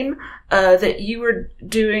dream that you were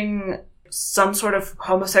doing some sort of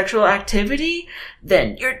homosexual activity,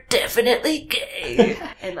 then you're definitely gay.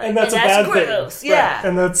 And that's a bad gross. thing. Yeah. Right.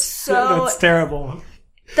 And that's terrible.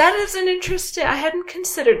 That is an interesting... I hadn't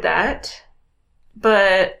considered that.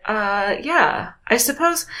 But, yeah. I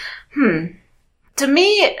suppose... To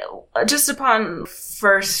me, just upon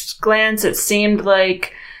first glance, it seemed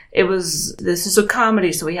like this is a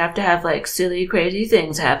comedy, so we have to have silly, crazy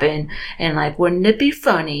things happen. And wouldn't it be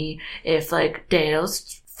funny if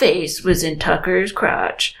Dale's face was in Tucker's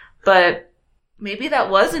crotch? But maybe that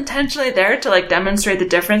was intentionally there to demonstrate the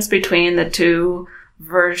difference between the two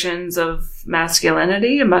versions of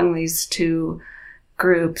masculinity among these two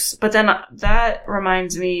groups. But then that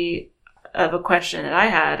reminds me of a question that I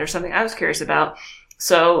had, or something I was curious about.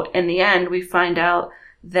 So in the end, we find out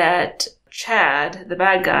that Chad, the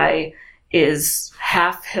bad guy, is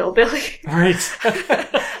half hillbilly. Right.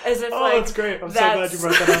 As if, that's great. I'm so glad you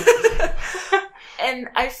brought that up. And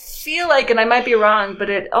I feel and I might be wrong, but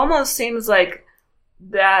it almost seems like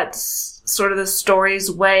that's sort of the story's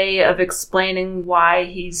way of explaining why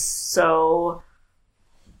he's so,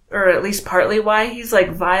 or at least partly why he's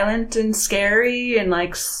violent and scary and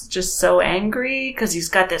just so angry, because he's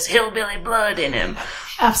got this hillbilly blood in him.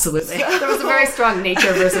 Absolutely. There was a very strong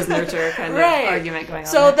nature versus nurture kind of argument going on.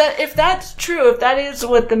 So that if that's true, if that is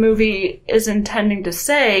what the movie is intending to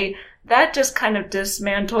say, that just kind of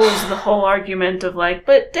dismantles the whole argument of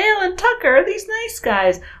but Dale and Tucker are these nice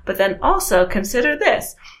guys. But then also consider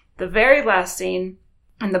this. The very last scene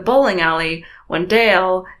in the bowling alley, when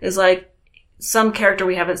Dale is some character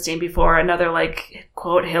we haven't seen before, another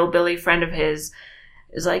quote hillbilly friend of his,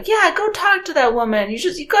 is yeah, go talk to that woman.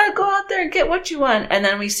 You gotta go out there and get what you want. And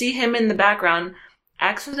then we see him in the background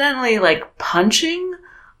accidentally punching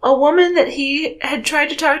a woman that he had tried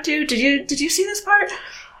to talk to. Did you see this part?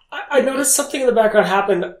 I noticed something in the background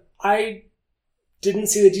happened. I didn't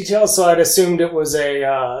see the details, so I'd assumed it was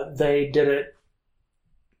they did it.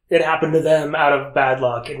 It happened to them out of bad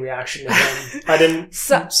luck in reaction to him. I didn't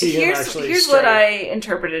see him actually. Here's what I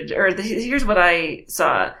interpreted, or here's what I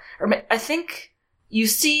saw. Or I think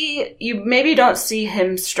you maybe don't see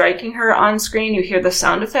him striking her on screen. You hear the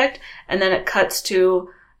sound effect, and then it cuts to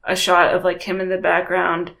a shot of like him in the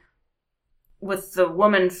background with the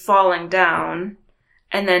woman falling down,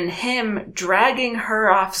 and then him dragging her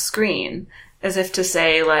off screen as if to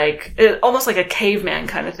say, like, almost like a caveman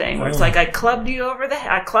kind of thing, where it's like, I clubbed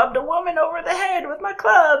a woman over the head with my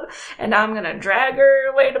club, and now I'm gonna drag her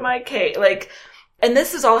away to my cave. Like, and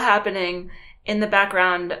this is all happening in the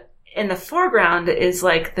background. In the foreground is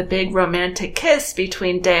like the big romantic kiss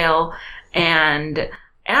between Dale and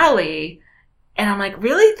Allie. And I'm like,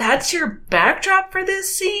 really? That's your backdrop for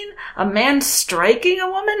this scene? A man striking a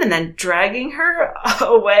woman and then dragging her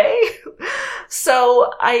away?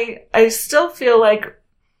 So I still feel like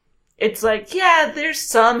it's like, yeah, there's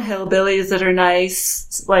some hillbillies that are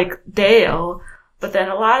nice, like Dale, but then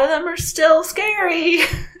a lot of them are still scary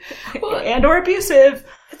and or abusive.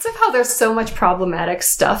 It's of how there's so much problematic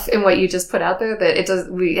stuff in what you just put out there that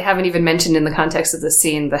we haven't even mentioned in the context of the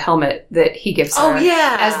scene, the helmet that he gives her. Oh,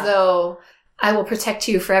 yeah. As though, I will protect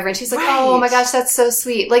you forever. And she's like, right. Oh my gosh, that's so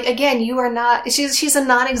sweet. Like, again, you are not, she's a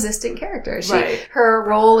non-existent character. Right. Her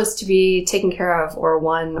role is to be taken care of or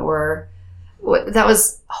won or, that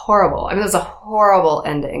was horrible. I mean, it was a horrible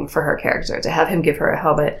ending for her character to have him give her a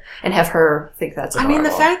helmet and have her think that's adorable. I mean,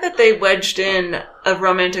 the fact that they wedged in a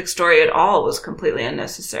romantic story at all was completely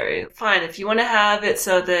unnecessary. Fine, if you want to have it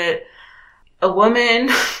so that a woman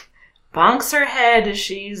bonks her head as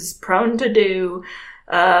she's prone to do,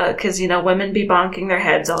 because, women be bonking their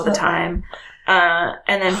heads all the time,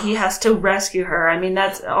 and then he has to rescue her. I mean,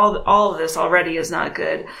 that's all of this already is not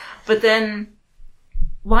good. But then,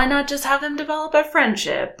 why not just have them develop a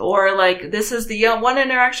friendship? Or, like, this is the one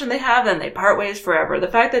interaction they have, then they part ways forever. The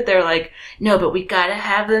fact that they're like, no, but we gotta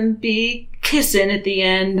have them be kissing at the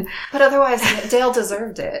end. But otherwise, Dale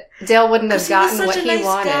deserved it. Dale wouldn't have gotten what he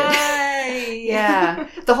wanted. Yeah.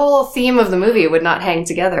 The whole theme of the movie would not hang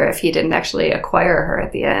together if he didn't actually acquire her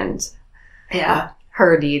at the end. Yeah.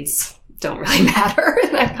 Her needs don't really matter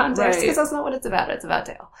in that context, because Right. that's not what it's about. It's about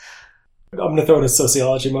Dale. I'm going to throw in a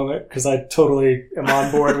sociology moment because I totally am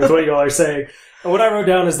on board with what you all are saying. And what I wrote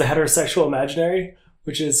down is the heterosexual imaginary,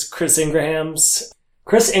 which is Chris Ingraham's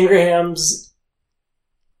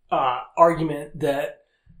argument that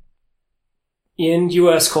in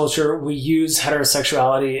U.S. culture, we use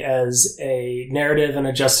heterosexuality as a narrative and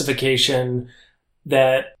a justification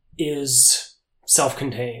that is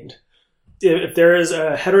self-contained. If there is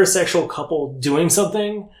a heterosexual couple doing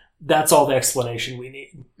something, that's all the explanation we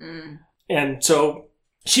need. Mm. And so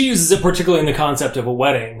she uses it particularly in the concept of a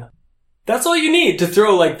wedding. That's all you need to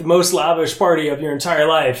throw like the most lavish party of your entire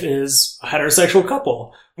life is a heterosexual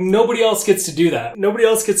couple. Nobody else gets to do that. Nobody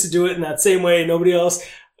else gets to do it in that same way. Nobody else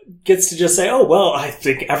gets to just say, oh, well, I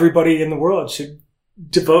think everybody in the world should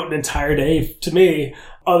devote an entire day to me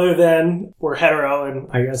other than we're hetero. And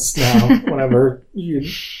I guess now, whenever you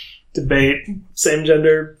debate same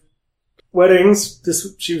gender weddings,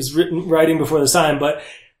 she was writing before this time, but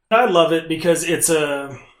I love it because it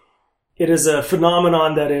is a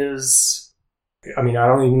phenomenon that is, I mean, I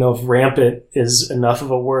don't even know if rampant is enough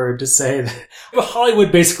of a word to say that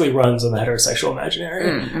Hollywood basically runs on the heterosexual imaginary,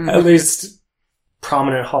 Mm-hmm. at least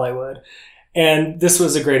prominent Hollywood. And this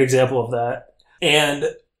was a great example of that. And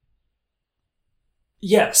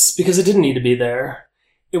yes, because it didn't need to be there.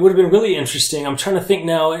 It would have been really interesting. I'm trying to think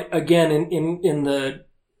now, again, in the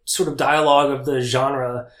sort of dialogue of the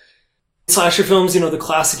genre. Slasher films, the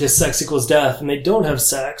classic is sex equals death, and they don't have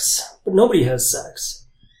sex, but nobody has sex.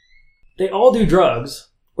 They all do drugs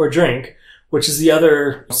or drink, which is the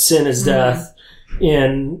other sin is death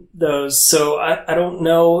in those. So I don't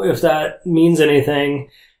know if that means anything.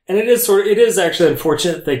 And it is actually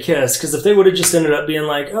unfortunate that they kiss, because if they would have just ended up being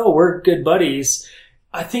like, oh, we're good buddies,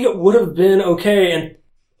 I think it would have been okay.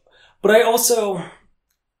 But I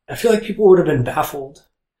feel like people would have been baffled.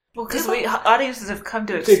 Well, because audiences have come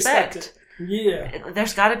to expect. Yeah.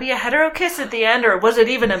 There's got to be a hetero kiss at the end, or was it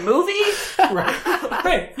even a movie?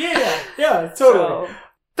 Right. Yeah, totally. So,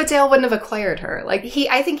 But Dale wouldn't have acquired her. Like,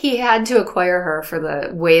 I think he had to acquire her for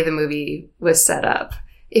the way the movie was set up.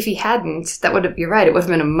 If he hadn't, you're right, it would have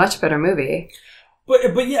been a much better movie.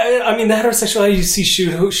 But yeah, I mean, the heterosexuality you see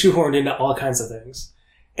shoehorned into all kinds of things.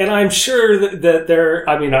 And I'm sure that there,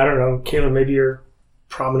 I mean, I don't know, Kayla, maybe you're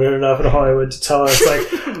prominent enough in Hollywood to tell us,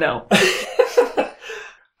 like... no.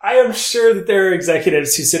 I am sure that there are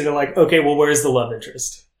executives who sit in like, okay, well, where's the love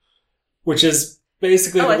interest? Which is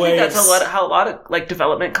basically the way I think that's how a lot of like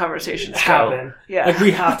development conversations happen. Go. Yeah. Like,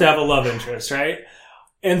 we have to have a love interest, right?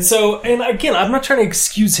 And so, and again, I'm not trying to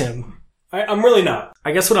excuse him. I'm really not.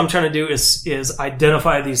 I guess what I'm trying to do is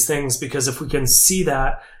identify these things, because if we can see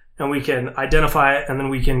that and we can identify it, and then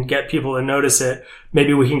we can get people to notice it,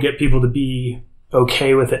 maybe we can get people to be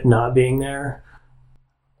okay with it not being there.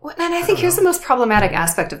 Well, and I think here's the most problematic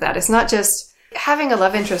aspect of that. It's not just having a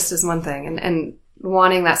love interest is one thing and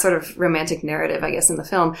wanting that sort of romantic narrative, I guess, in the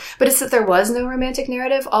film. But it's that there was no romantic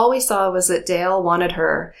narrative. All we saw was that Dale wanted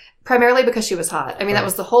her primarily because she was hot. I mean, that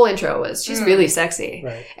was the whole intro was she's really sexy.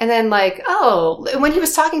 Right. And then when he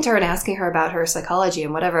was talking to her and asking her about her psychology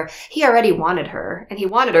and whatever, he already wanted her, and he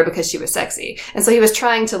wanted her because she was sexy. And so he was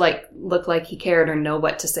trying to look like he cared or know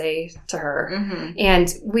what to say to her. Mm-hmm.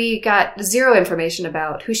 And we got zero information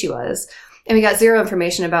about who she was. And we got zero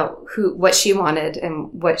information about what she wanted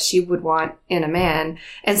and what she would want in a man.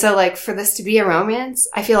 And so for this to be a romance,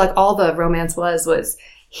 I feel like all the romance was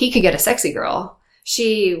he could get a sexy girl.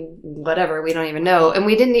 She, whatever, we don't even know. And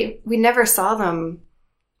we never saw them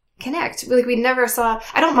connect. We never saw,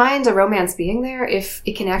 I don't mind a romance being there if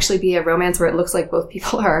it can actually be a romance where it looks like both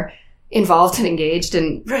people are involved and engaged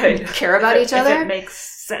and care about each other. If it makes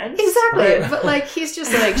sense. Exactly. Right. But he's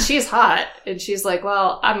just she's hot. And she's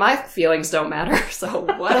well, my feelings don't matter. So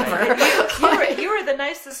whatever. you were the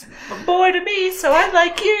nicest boy to me, so I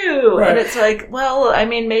like you. Right. And it's well, I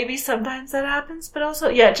mean, maybe sometimes that happens, but also,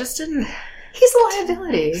 it just didn't. He's a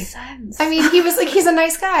liability. Sense. I mean, he was he's a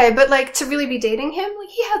nice guy, but to really be dating him,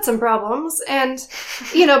 he had some problems, and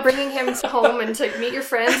bringing him home and to meet your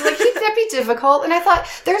friends, that'd be difficult. And I thought,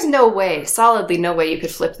 there's solidly no way you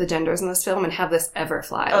could flip the genders in this film and have this ever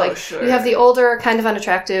fly. Oh, sure. You have the older, kind of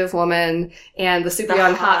unattractive woman and the super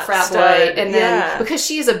young hot frat boy, and then because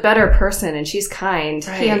she's a better person and she's kind,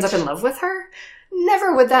 he ends up in love with her.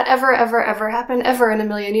 Never would that ever, ever, ever happen, ever in a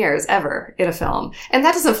million years, ever, in a film. And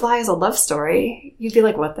that doesn't fly as a love story. You'd be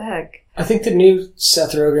what the heck? I think the new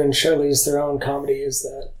Seth Rogen, Charlize Theron comedy is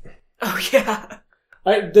that. Oh, yeah.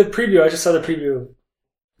 I just saw the preview.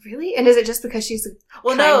 Really? And is it just because she's a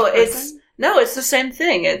person? It's the same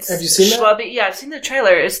thing. It's Have you seen schlubby, that? Yeah, I've seen the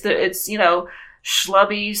trailer. It's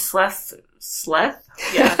schlubby Sleth.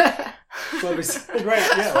 Yeah. Right,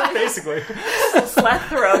 yeah, basically. Sleth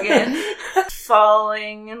Rogen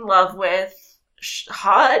falling in love with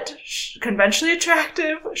hot, conventionally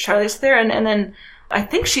attractive Charlize Theron, and then I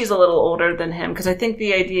think she's a little older than him because I think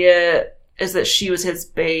the idea is that she was his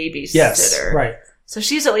babysitter. Yes, right. So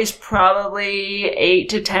she's at least probably 8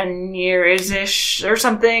 to 10 years-ish or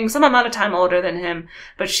something, some amount of time older than him,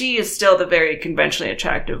 but she is still the very conventionally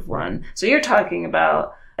attractive one. So you're talking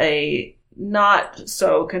about a not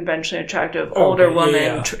so conventionally attractive older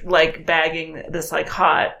woman bagging this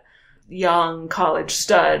hot young college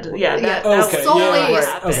stud. Solely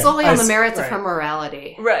on the merits of her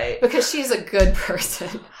morality. Right. Because she's a good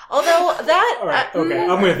person. Although that... All right, okay,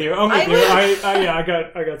 I'm with you. I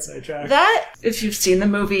got sidetracked. That, if you've seen the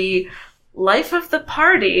movie Life of the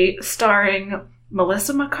Party starring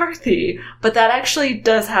Melissa McCarthy, but that actually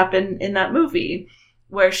does happen in that movie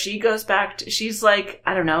where she goes back to... She's I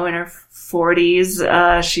don't know, in her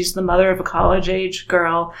 40s. She's the mother of a college-age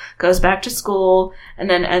girl, goes back to school, and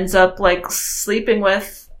then ends up sleeping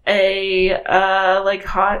with a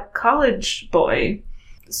hot college boy.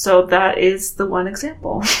 So that is the one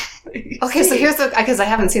example. Okay, so here's because I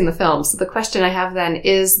haven't seen the film. So the question I have then,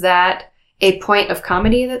 is that a point of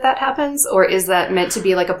comedy that happens, or is that meant to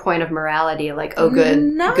be a point of morality? Good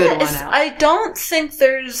one out. I don't think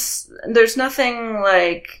there's nothing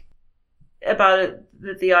about it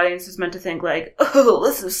that the audience is meant to think oh,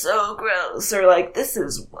 this is so gross, or this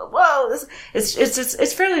is whoa.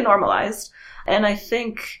 It's fairly normalized, and I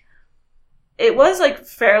think it was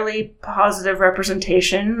fairly positive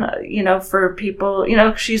representation, for people.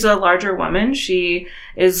 She's a larger woman. She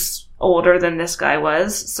is older than this guy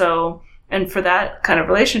was. So, and for that kind of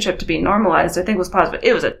relationship to be normalized, I think was positive.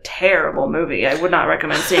 It was a terrible movie. I would not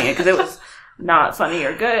recommend seeing it because it was not funny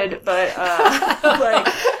or good, but,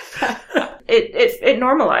 it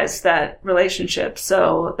normalized that relationship.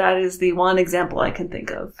 So that is the one example I can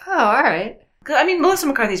think of. Oh, all right. I mean, Melissa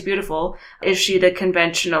McCarthy's beautiful. Is she the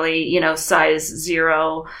conventionally, size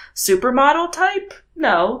 0 supermodel type?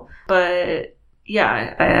 No. But,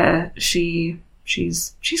 yeah, she's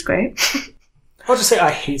great. I'll just say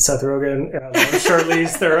I hate Seth Rogen, and I love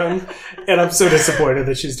Charlize Theron, and I'm so disappointed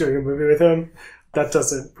that she's doing a movie with him. That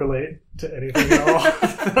doesn't relate to anything at all.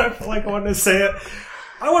 I feel like I wanted to say it.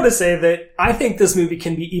 I want to say that I think this movie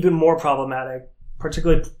can be even more problematic,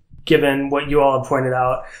 particularly given what you all have pointed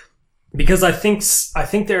out. Because I think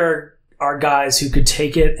there are guys who could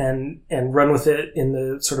take it and run with it in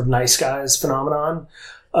the sort of nice guys phenomenon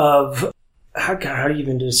of how do you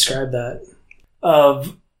even describe that?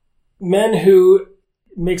 Of men who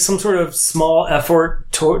make some sort of small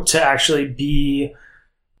effort to actually be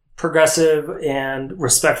progressive and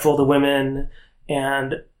respectful to women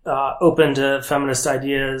and open to feminist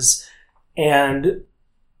ideas. And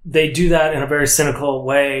they do that in a very cynical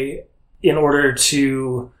way in order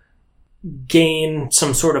to gain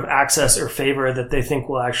some sort of access or favor that they think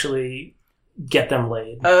will actually get them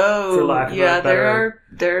laid. Oh, for lack of yeah, a better...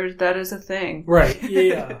 that is a thing. Right,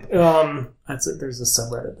 yeah. That's it. There's a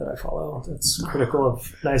subreddit that I follow that's critical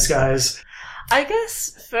of nice guys. I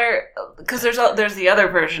guess because there's the other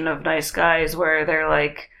version of nice guys where they're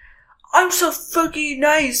like, I'm so fucking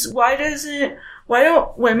nice. Why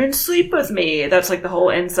don't women sleep with me? That's like the whole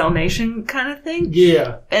incel nation kind of thing.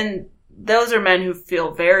 Yeah. And those are men who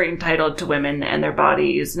feel very entitled to women and their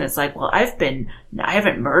bodies. And it's like, well, I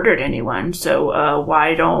haven't murdered anyone. So,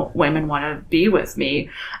 why don't women want to be with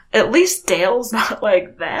me? At least Dale's not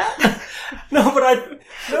like that. But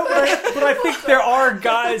I think there are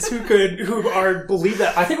guys who believe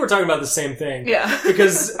that. I think we're talking about the same thing. Yeah.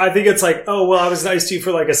 Because I think it's like, oh, well, I was nice to you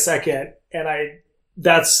for like a second and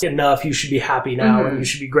that's enough. You should be happy now and you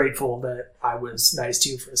should be grateful that I was nice to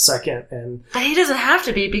you for a second. But he doesn't have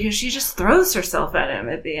to be because she just throws herself at him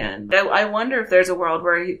at the end. I wonder if there's a world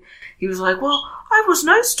where he was like, well, I was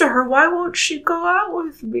nice to her. Why won't she go out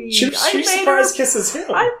with me? She surprise kisses him.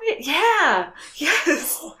 Yeah.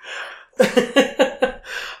 Yes.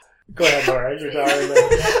 Go ahead, Laura. You're darling.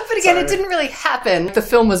 But again, it didn't really happen. The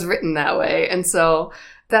film was written that way. And so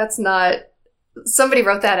that's not... Somebody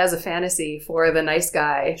wrote that as a fantasy for the nice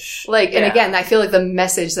guy. And again, I feel like the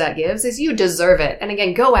message that gives is you deserve it. And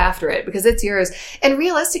again, go after it because it's yours. And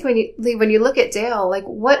realistically, when you look at Dale, like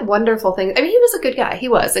what wonderful thing. I mean, he was a good guy. He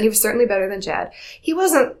was. And he was certainly better than Chad. He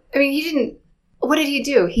wasn't, what did he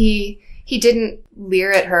do? He didn't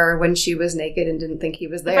leer at her when she was naked and didn't think he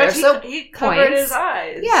was there. He covered his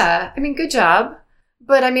eyes. Yeah. I mean, good job.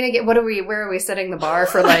 But I mean, again, where are we setting the bar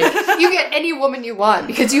for like, you get any woman you want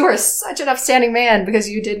because you are such an upstanding man because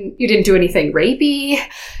you didn't do anything rapey.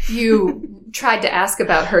 You tried to ask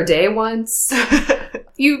about her day once.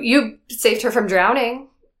 You saved her from drowning.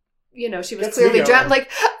 She was clearly drowned. Like,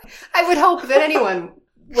 I would hope that anyone,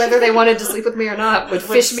 whether they wanted to sleep with me or not, would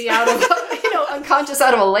fish me out of, unconscious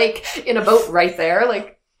out of a lake in a boat right there.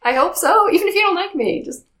 Like, I hope so. Even if you don't like me,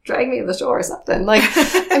 just drag me to the shore or something. Like,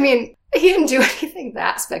 I mean, he didn't do anything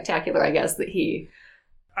that spectacular, I guess,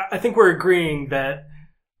 I think we're agreeing that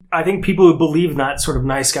I think people who believe in that sort of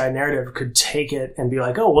nice guy narrative could take it and be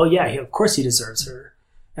like, oh, well, yeah, of course he deserves her.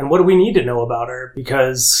 And what do we need to know about her?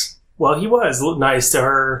 Because, well, he was nice to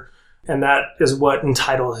her, and that is what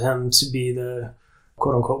entitled him to be the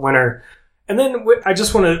quote-unquote winner. And then I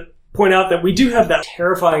just want to point out that we do have that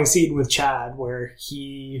terrifying scene with Chad where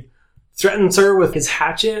he threatens her with his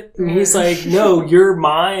hatchet. And he's like, no, you're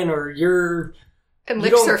mine, or you're... And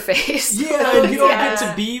licks her face. Yeah, you don't get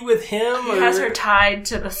to be with him. He has her tied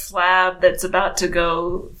to the slab that's about to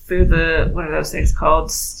go through the, what are those things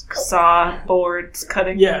called? Saw boards,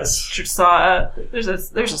 cutting. Yes. Saw. There's a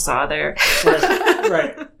saw there.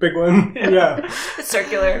 Right. Big one. Yeah. It's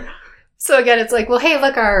circular. So again, it's like, well, hey,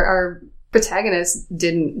 look, our protagonist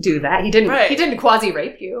didn't do that. He didn't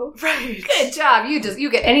quasi-rape you. Right. Good job. You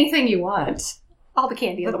get anything you want. All the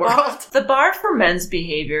candy in the world. The bar for men's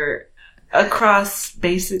behavior across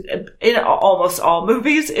in almost all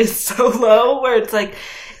movies is so low where it's like,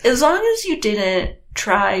 as long as you didn't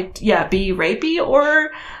try, be rapey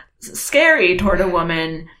or scary toward a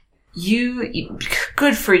woman,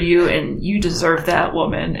 good for you and you deserve that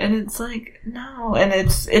woman. And it's like, no. And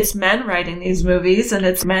it's men writing these movies and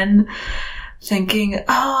it's men thinking, oh,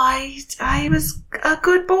 I was a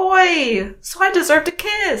good boy, so I deserved a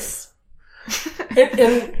kiss.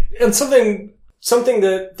 and something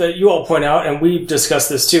that you all point out, and we've discussed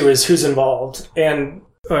this too, is who's involved. And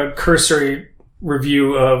a cursory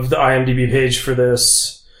review of the IMDb page for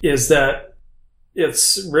this is that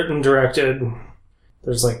it's written, directed.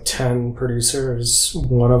 There's like 10 producers.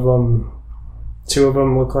 Two of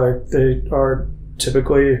them look like they are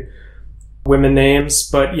typically women names.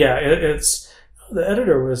 But yeah, it's the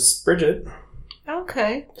editor was Bridget.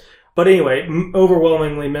 Okay. But anyway,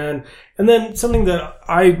 overwhelmingly men. And then something that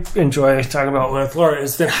I enjoy talking about with Laura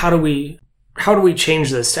is then how do we change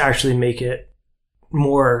this to actually make it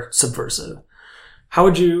more subversive? How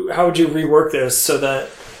would you rework this so that,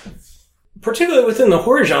 particularly within the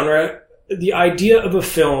horror genre, the idea of a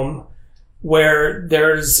film where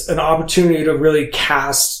there's an opportunity to really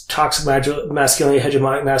cast toxic masculinity,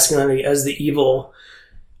 hegemonic masculinity as the evil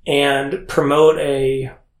and promote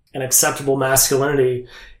an acceptable masculinity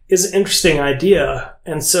is an interesting idea.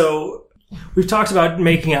 And so we've talked about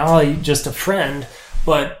making Allie just a friend,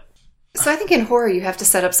 but... So I think in horror you have to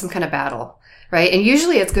set up some kind of battle. right? And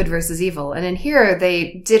usually it's good versus evil. And in here,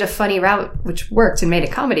 they did a funny route, which worked and made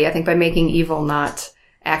a comedy, I think, by making evil not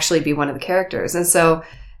actually be one of the characters. And so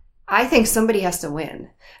I think somebody has to win.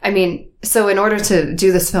 I mean, so in order to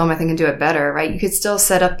do this film, I think, and do it better, right, you could still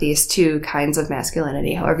set up these two kinds of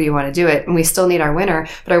masculinity, however you want to do it. And we still need our winner,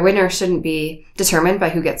 but our winner shouldn't be determined by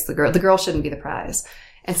who gets the girl. The girl shouldn't be the prize.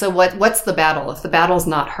 And so what's the battle if the battle's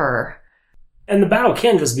not her? And the battle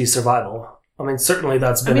can just be survival. I mean, certainly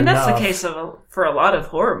that's been enough. That's the case for a lot of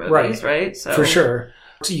horror movies, right? So for sure.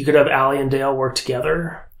 So you could have Allie and Dale work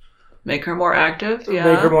together. Make her more active, yeah.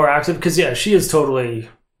 Make her more active, because, yeah, she is totally...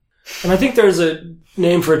 And I think there's a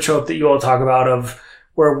name for a trope that you all talk about of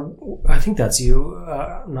where, I think that's you,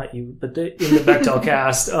 not you, but in the Bechdel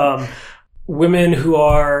cast, women who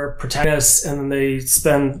are protagonists and then they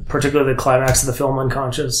spend particularly the climax of the film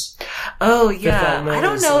unconscious. Oh, yeah. I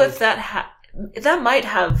don't know if that might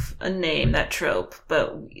have a name, that trope,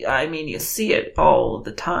 but I mean, you see it all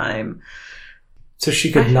the time. So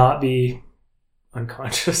she could not be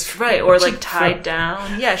unconscious. Right, or like tied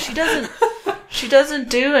down. Yeah, she doesn't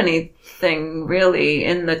do anything really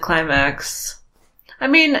in the climax. I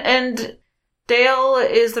mean, and Dale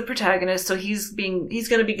is the protagonist, so he's going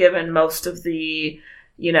to be given most of the,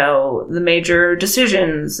 the major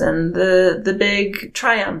decisions and the big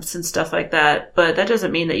triumphs and stuff like that. But that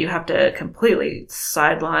doesn't mean that you have to completely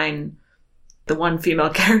sideline the one female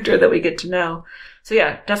character that we get to know. So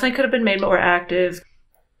yeah, definitely could have been made more active.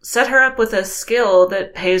 Set her up with a skill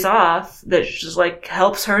that pays off, that just like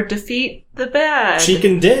helps her defeat the bad. She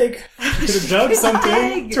can dig. She could have dug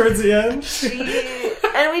something towards the end.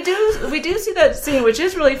 And we do see that scene, which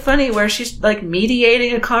is really funny, where she's like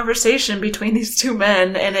mediating a conversation between these two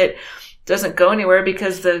men, and it doesn't go anywhere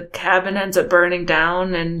because the cabin ends up burning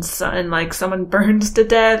down, and like someone burns to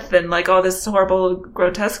death, and like all this horrible,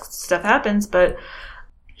 grotesque stuff happens. But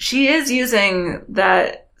she is using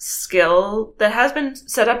that skill that has been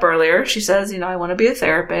set up earlier. She says, I want to be a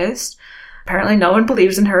therapist. Apparently no one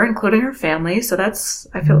believes in her, including her family. So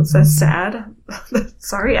I feel that's sad.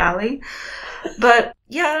 Sorry, Allie. But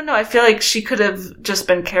yeah, I don't know. I feel like she could have just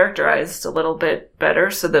been characterized a little bit better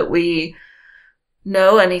so that we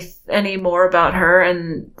know any more about her,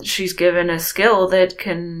 and she's given a skill that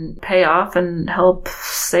can pay off and help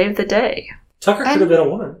save the day. Tucker could have been a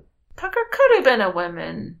woman. Tucker could have been a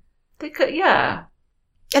woman. They could, yeah.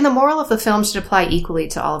 And the moral of the film should apply equally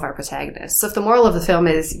to all of our protagonists. So if the moral of the film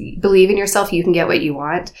is believe in yourself, you can get what you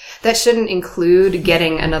want, that shouldn't include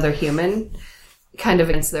getting another human kind of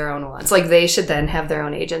against their own wants. Like, they should then have their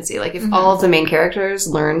own agency. Like, if all of the main characters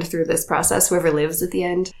learned through this process, whoever lives at the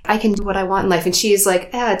end, I can do what I want in life. And she's like,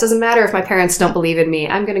 it doesn't matter if my parents don't believe in me.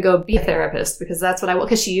 I'm going to go be a therapist because that's what I want.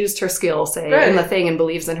 Because she used her skill, in the thing and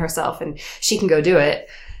believes in herself, and she can go do it.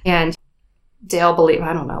 And Dale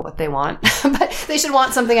I don't know what they want, but they should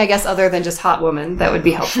want something, I guess, other than just hot woman. That would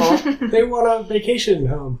be helpful. They want a vacation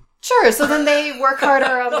home. Sure, so then they work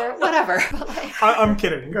harder on their whatever. I'm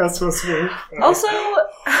kidding. That's supposed to be. Also,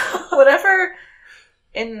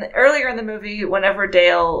 earlier in the movie, whenever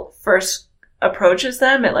Dale first approaches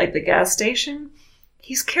them at like the gas station,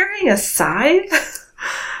 he's carrying a scythe.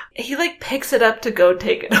 He like picks it up to go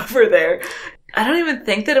take it over there. I don't even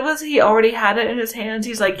think that he already had it in his hands.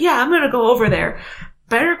 He's like, yeah, I'm going to go over there.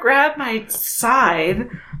 Better grab my scythe.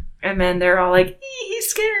 And then they're all like, he's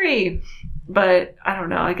scary. But I don't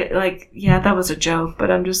know. I get that was a joke.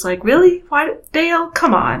 But I'm just like, really? Why, Dale?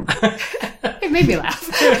 Come on. It made me laugh.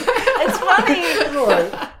 It's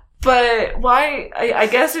funny. But why? I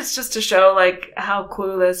guess it's just to show like how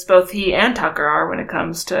clueless both he and Tucker are when it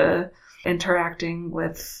comes to interacting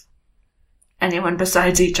with anyone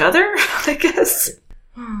besides each other, I guess.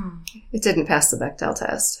 It didn't pass the Bechdel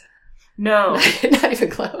test. No. Not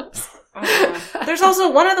even close. There's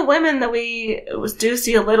also one of the women that we do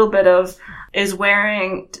see a little bit of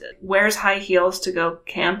wears high heels to go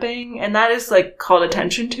camping, and that is like called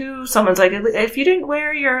attention to. Someone's like, if you didn't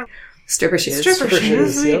wear your stripper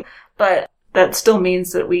shoes. Yep. But that still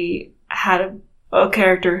means that we had a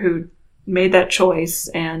character who made that choice,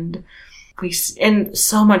 and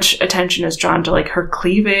so much attention is drawn to like her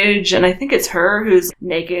cleavage, and I think it's her whose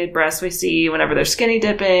naked breasts we see whenever they're skinny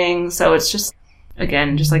dipping. So it's just,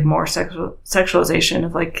 again, just like more sexualization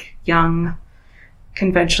of like young,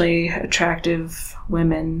 conventionally attractive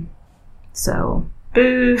women. So,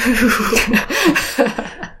 boo.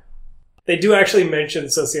 They do actually mention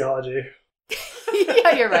sociology.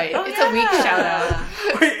 Yeah, you're right. A weak shout out.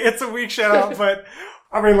 It's a weak shout out, but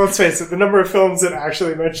I mean, let's face it, the number of films that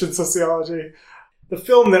actually mention sociology. The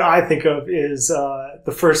film that I think of is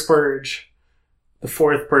The First Purge, the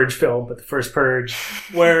fourth Purge film, but the first Purge,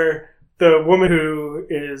 where the woman who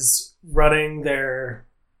is running their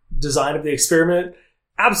design of the experiment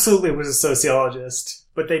absolutely was a sociologist,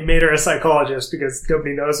 but they made her a psychologist because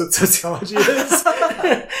nobody knows what sociology is.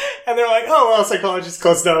 And they're like, oh, well, psychology is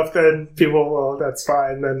close enough, then people, well, that's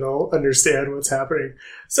fine, then they'll understand what's happening.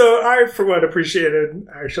 So I, for one, appreciated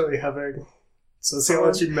actually having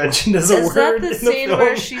sociology mentioned as a word. Is that the in scene film.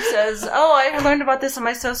 where she says, oh, I learned about this in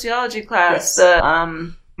my sociology class? Yes. The,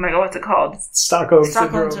 oh my God, what's it called? Stockholm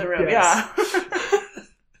Stockholm Syndrome. Syndrome, Yes. yeah.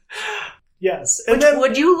 Yes. And then,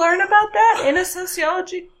 Would you learn about that in a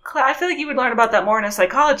sociology class? I feel like you would learn about that more in a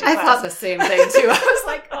psychology I class. thought the same thing too. I was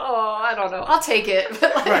like, oh, I don't know. I'll take it.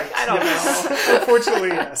 But like, right. I don't know. Unfortunately,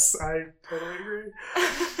 yes. I totally agree.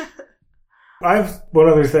 I have one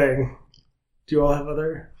other thing. Do you all have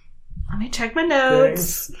other? Let me check my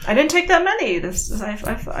notes. I didn't take that many.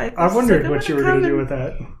 I wondered what you were going to do with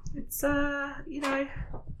that. It's, I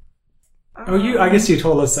guess you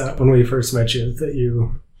told us that when we first met you, that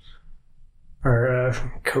you are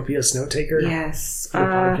a copious note taker. Yes. For the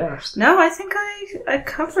podcast. No, I think I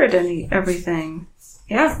covered everything.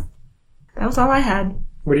 Yeah. That was all I had.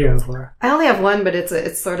 What do you have, Laura? I only have one, but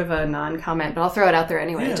it's sort of a non-comment, but I'll throw it out there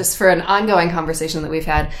anyway, Yeah. just for an ongoing conversation that we've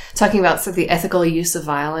had, talking about sort of the ethical use of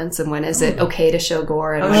violence and when is it okay to show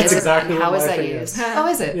gore and when that's is exactly it, what how is my that thing used? is. Oh,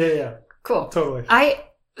 is it? Yeah, Cool. totally.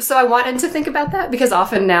 So I wanted to think about that because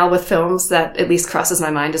often now with films that at least crosses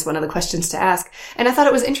my mind as one of the questions to ask. And I thought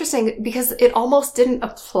it was interesting because it almost didn't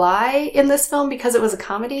apply in this film because it was a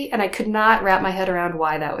comedy and I could not wrap my head around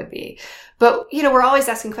why that would be. But, we're always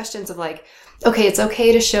asking questions of like, okay, it's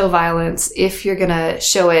okay to show violence if you're going to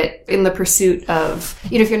show it in the pursuit of,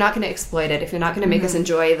 if you're not going to exploit it, if you're not going to make us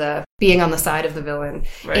enjoy the being on the side of the villain.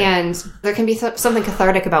 Right. And there can be something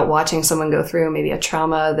cathartic about watching someone go through maybe a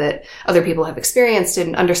trauma that other people have experienced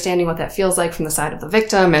and understanding what that feels like from the side of the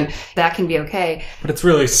victim. And that can be okay. But it's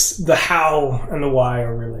really the how and the why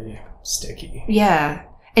are really sticky. Yeah.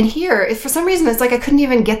 And here, if for some reason, it's like I couldn't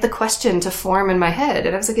even get the question to form in my head.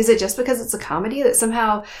 And I was like, is it just because it's a comedy that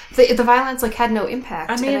somehow the violence like had no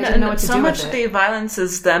impact? I mean, and I didn't know what to so do much with of it. the violence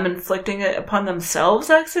is them inflicting it upon themselves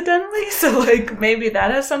accidentally. So, like, maybe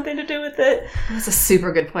that has something to do with it. That's a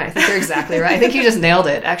super good point. I think you're exactly right. I think you just nailed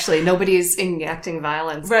it. Actually, nobody's enacting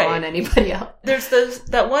violence on anybody else. There's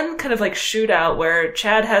that one kind of like shootout where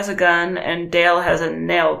Chad has a gun and Dale has a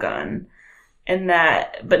nail gun,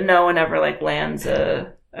 but no one ever like lands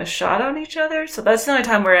a shot on each other. So that's the only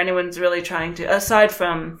time where anyone's really trying to, aside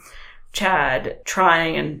from Chad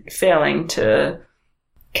trying and failing to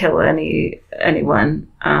kill anyone.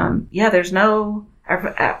 There's no,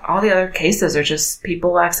 all the other cases are just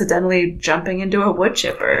people accidentally jumping into a wood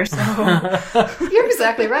chipper. So You're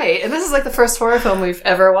exactly right. And this is like the first horror film we've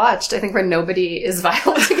ever watched, I think, where nobody is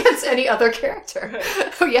violent against any other character.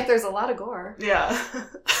 Oh, yet there's a lot of gore. yeah.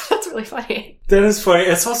 That's really funny. That is funny.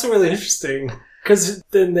 It's also really interesting because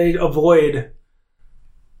then they avoid.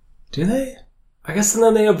 Do they? I guess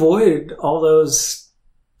then they avoid all those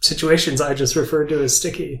situations I just referred to as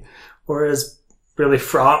sticky or as really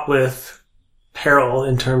fraught with peril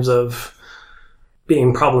in terms of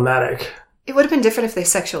being problematic. It would have been different if they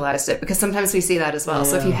sexualized it, because sometimes we see that as well. Yeah.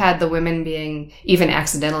 So if you had the women being even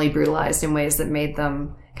accidentally brutalized in ways that made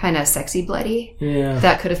them kind of sexy bloody,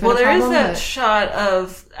 that could have been Well, a there is problem. that shot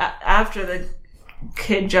of after the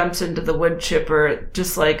kid jumps into the wood chipper,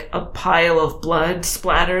 just like a pile of blood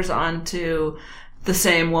splatters onto the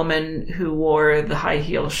same woman who wore the high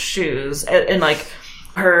heel shoes, and like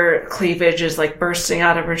her cleavage is like bursting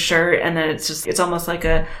out of her shirt, and then it's almost like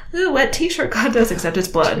a wet t-shirt contest, except it's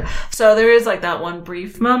blood. So there is like that one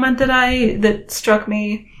brief moment that struck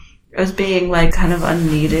me as being like kind of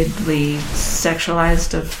unneededly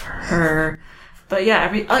sexualized of her. But yeah,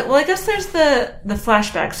 I guess there's the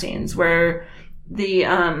flashback scenes where the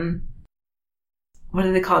what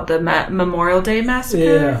do they call it, the Memorial Day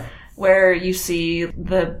Massacre, where you see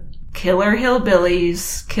the killer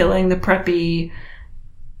hillbillies killing the preppy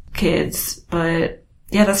kids. But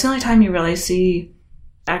yeah, that's the only time you really see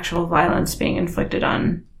actual violence being inflicted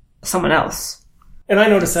on someone else. And I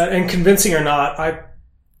noticed that, and convincing or not, I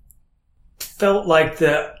felt like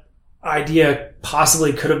the idea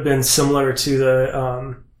possibly could have been similar to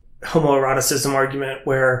the homoeroticism argument,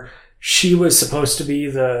 where she was supposed to be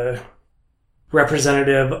the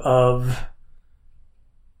representative of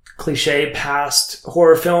cliche past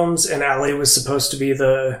horror films, and Allie was supposed to be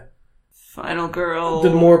the final girl, the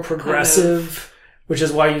more progressive, which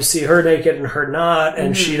is why you see her naked and her not,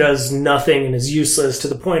 and she does nothing and is useless, to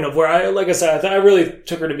the point of where I really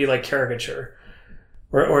took her to be like caricature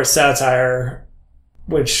or satire,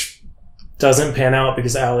 which doesn't pan out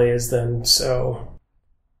because Allie is then so,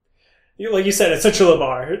 like you said, it's such a low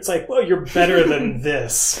bar. It's like, well, you're better than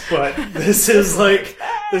this, but this is like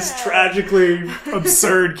this tragically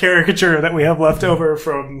absurd caricature that we have left over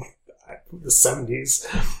from the 70s,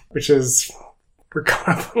 which is, we're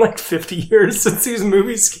coming up on like 50 years since these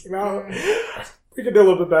movies came out. We could do a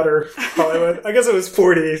little bit better, Hollywood. I guess it was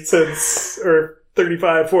 40 since, or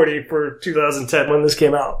 35, 40 for 2010 when this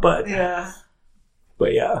came out, but yeah.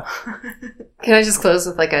 Can I just close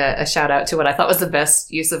with like a shout out to what I thought was the best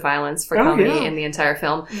use of violence for comedy in the entire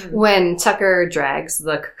film? Mm-hmm. When Tucker drags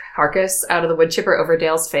the carcass out of the wood chipper over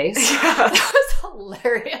Dale's face. That was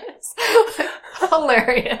hilarious.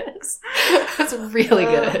 Hilarious. That's really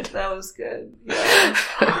good. That was good. Yeah.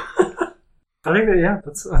 I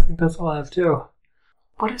think that's all I have too.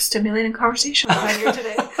 What a stimulating conversation we had here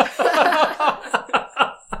today.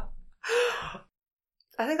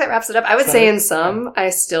 I think that wraps it up. I would say in sum,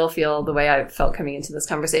 I still feel the way I felt coming into this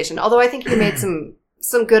conversation. Although I think you made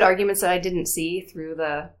some good arguments that I didn't see through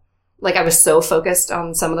the... Like, I was so focused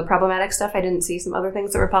on some of the problematic stuff, I didn't see some other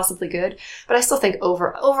things that were possibly good. But I still think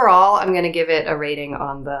overall, I'm going to give it a rating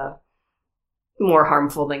on the more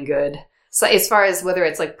harmful than good. So as far as whether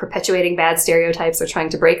it's like perpetuating bad stereotypes or trying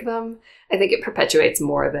to break them, I think it perpetuates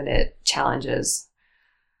more than it challenges.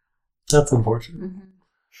 That's unfortunate. Mm-hmm.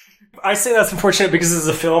 I say that's unfortunate because this is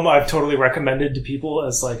a film I've totally recommended to people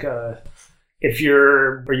as like if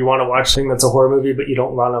you want to watch something that's a horror movie, but you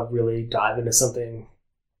don't want to really dive into something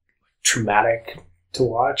traumatic to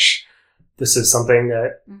watch. This is something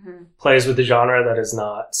that plays with the genre that is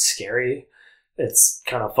not scary. It's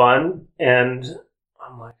kind of fun. And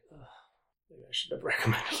I'm like, maybe I should have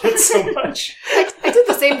recommended it so much. I did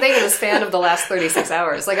the same thing in the span of the last 36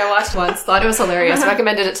 hours. Like, I watched once, thought it was hilarious,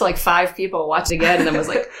 recommended it to like 5 people, watched it again, and then was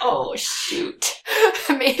like, oh, shoot.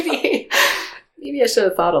 Maybe I should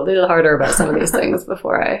have thought a little harder about some of these things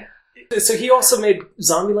before I... So he also made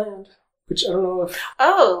Zombieland, which I don't know if...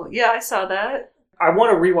 Oh, yeah, I saw that. I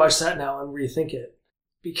want to rewatch that now and rethink it,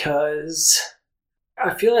 because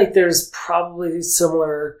I feel like there's probably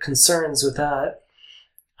similar concerns with that.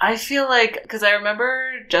 I feel like, because I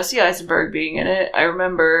remember Jesse Eisenberg being in it. I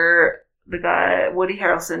remember the guy, Woody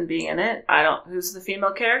Harrelson, being in it. Who's the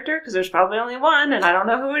female character? Because there's probably only one, and I don't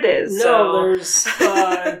know who it is. No, there's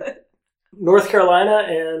North Carolina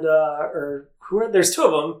and, there's 2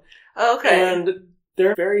 of them. Okay. And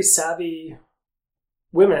they're very savvy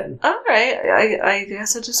women. All right. I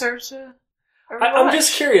guess it deserves a I'm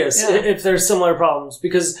just curious if there's similar problems,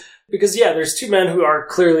 because there's 2 men who are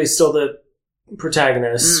clearly still the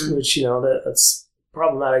protagonists, which, that's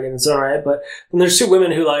problematic in its own right, but then there's 2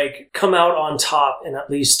 women who like come out on top in at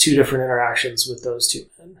least 2 different interactions with those 2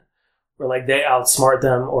 men, where like they outsmart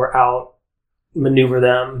them or outmaneuver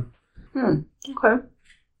them. Okay.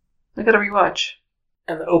 I gotta rewatch.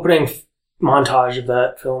 And the opening montage of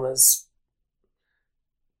that film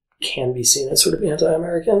can be seen as sort of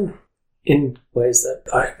anti-American in ways that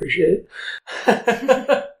I appreciate.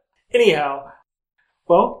 Anyhow,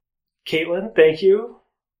 well, Caitlin, thank you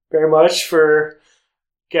very much for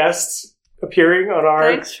guests appearing on our...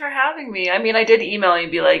 Thanks for having me. I mean, I did email you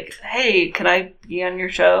and be like, hey, can I be on your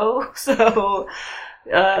show? So,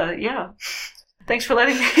 yeah. Thanks for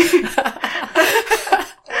letting me do that.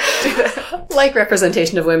 Like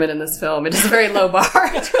representation of women in this film, it is a very low bar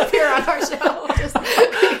to appear on our show. Just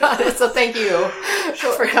being honest. So thank you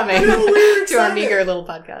for coming to our meager little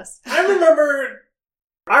podcast. I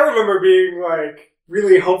remember being like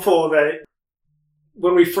really hopeful that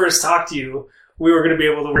when we first talked to you, we were going to be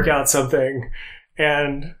able to work out something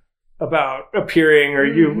and about appearing or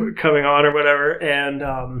you coming on or whatever. And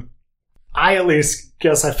I at least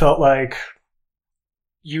guess I felt like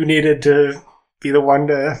you needed to be the one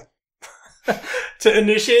to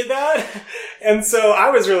initiate that. And so I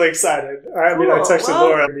was really excited. I mean, I texted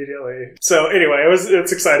Laura immediately. So anyway,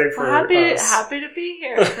 it's exciting for us. Happy to be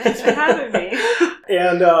here. Thanks for having me.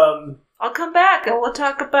 And I'll come back and we'll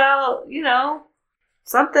talk about,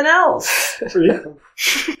 something else.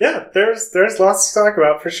 Yeah, there's lots to talk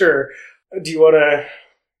about for sure. Do you want to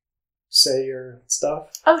say your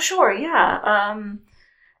stuff? Oh, sure, yeah.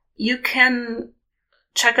 You can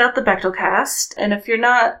check out the Bechtelcast, and if you're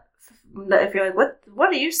like, what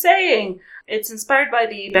are you saying? It's inspired by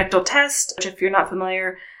the Bechdel test, which, if you're not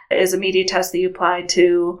familiar, is a media test that you apply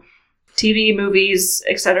to TV, movies,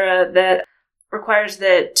 etc., that requires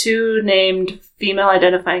that 2 named female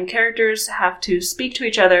identifying characters have to speak to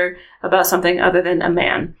each other about something other than a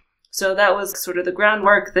man. So that was sort of the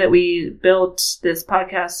groundwork that we built this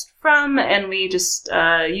podcast from, and we just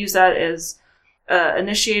use that as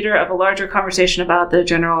initiator of a larger conversation about the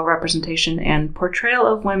general representation and portrayal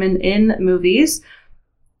of women in movies.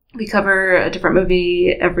 We cover a different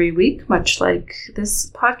movie every week, much like this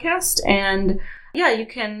podcast. And yeah, you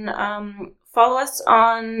can follow us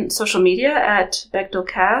on social media at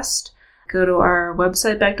Bechdelcast. Go to our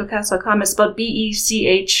website, bechdelcast.com. It's spelled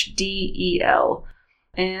Bechdel.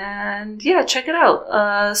 And yeah, check it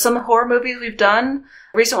out. Some horror movies we've done.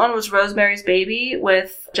 Recent one was Rosemary's Baby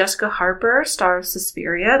with Jessica Harper, star of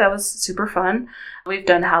Suspiria. That was super fun. We've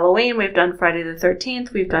done Halloween. We've done Friday the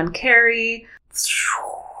 13th. We've done Carrie.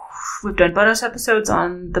 We've done bonus episodes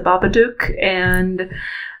on The Babadook and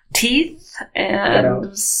Teeth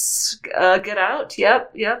and Get Out.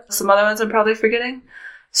 Yep. Some other ones I'm probably forgetting.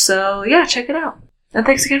 So yeah, check it out. And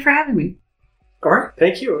thanks again for having me. All right,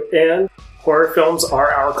 thank you. And horror films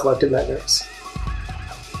are our collective nightmares.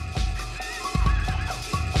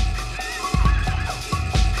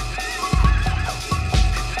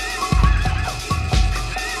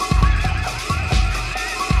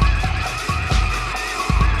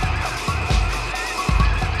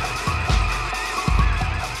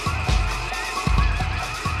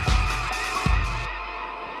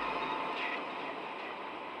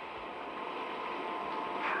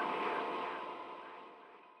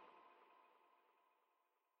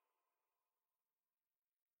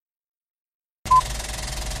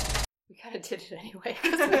 We kind of did it anyway.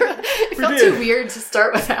 It felt too weird to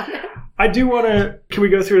start without it. I do want to... Can we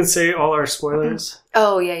go through and say all our spoilers?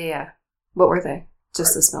 Oh, yeah. What were they?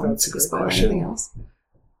 Just the smell? That's a good spoil question. Anything else?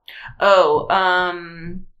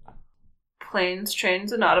 Planes,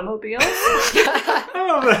 trains, and automobiles.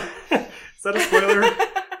 Oh, is that a spoiler?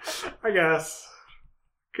 I guess.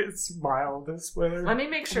 It's mild, a spoiler. Let me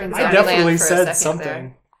make sure. I I Zombieland definitely for a said second something.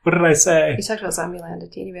 there. What did I say? You talked about Zombieland a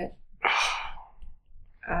teeny bit.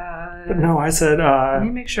 But no, I said... Let me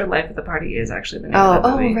make sure Life at the Party is actually the name of that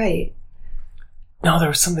movie. Right. No, there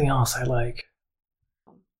was something else I like.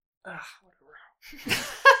 Whatever.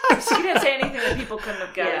 So you didn't say anything that people couldn't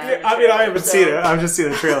have guessed. Yeah, I mean, I haven't seen it. I've just seen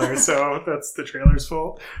the trailer, so that's the trailer's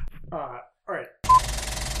fault. All right.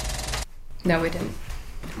 No, we didn't.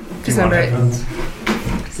 Just remember it.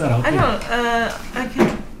 Does that help I you? don't. I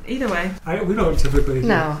can. Either way. We don't typically.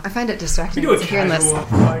 No, I find it distracting. We do a to hear this. casual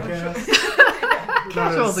podcast.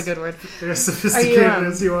 Casual is a good word. They're as sophisticated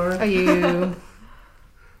as you are. Are you...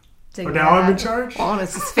 But now I'm in charge?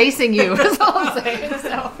 Honest, it's facing you. That's all I'm saying.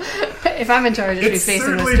 So, if I'm in charge, it should be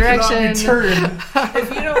facing this certainly cannot direction. be turned. If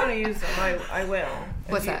you don't want to use them, I will.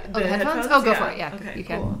 What's If that? you- Oh, the headphones? Oh, go for it. Yeah, Okay, you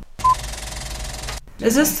can. cool.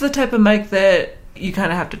 Is this the type of mic that you kind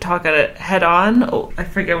of have to talk at it head on? Oh, I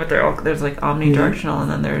forget what they're all. There's like omnidirectional, and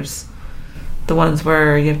then there's the ones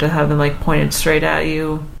where you have to have them like pointed straight at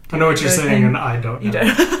you. I know what you're saying, and I don't know. You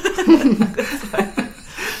don't.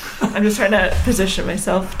 I'm just trying to position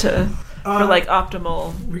myself for like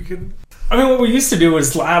optimal. We could. I mean, what we used to do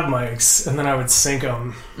was lab mics, and then I would sync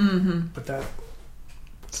them. Mm-hmm. But that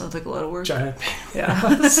Sounds like a lot of work. giant. Yeah.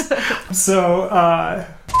 So, I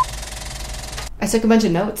took a bunch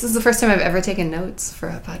of notes. This is the first time I've ever taken notes for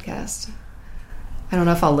a podcast. I don't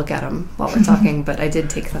know if I'll look at them while we're talking, but I did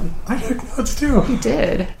take them. I took notes too. You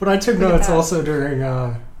did. But I took Look at notes that. also during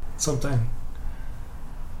something.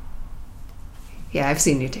 Yeah, I've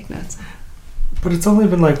seen you take notes. But it's only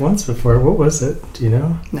been like once before. What was it? Do you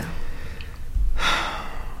know? No.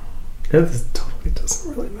 It totally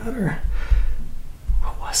doesn't really matter.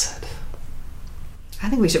 What was it? I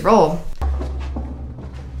think we should roll.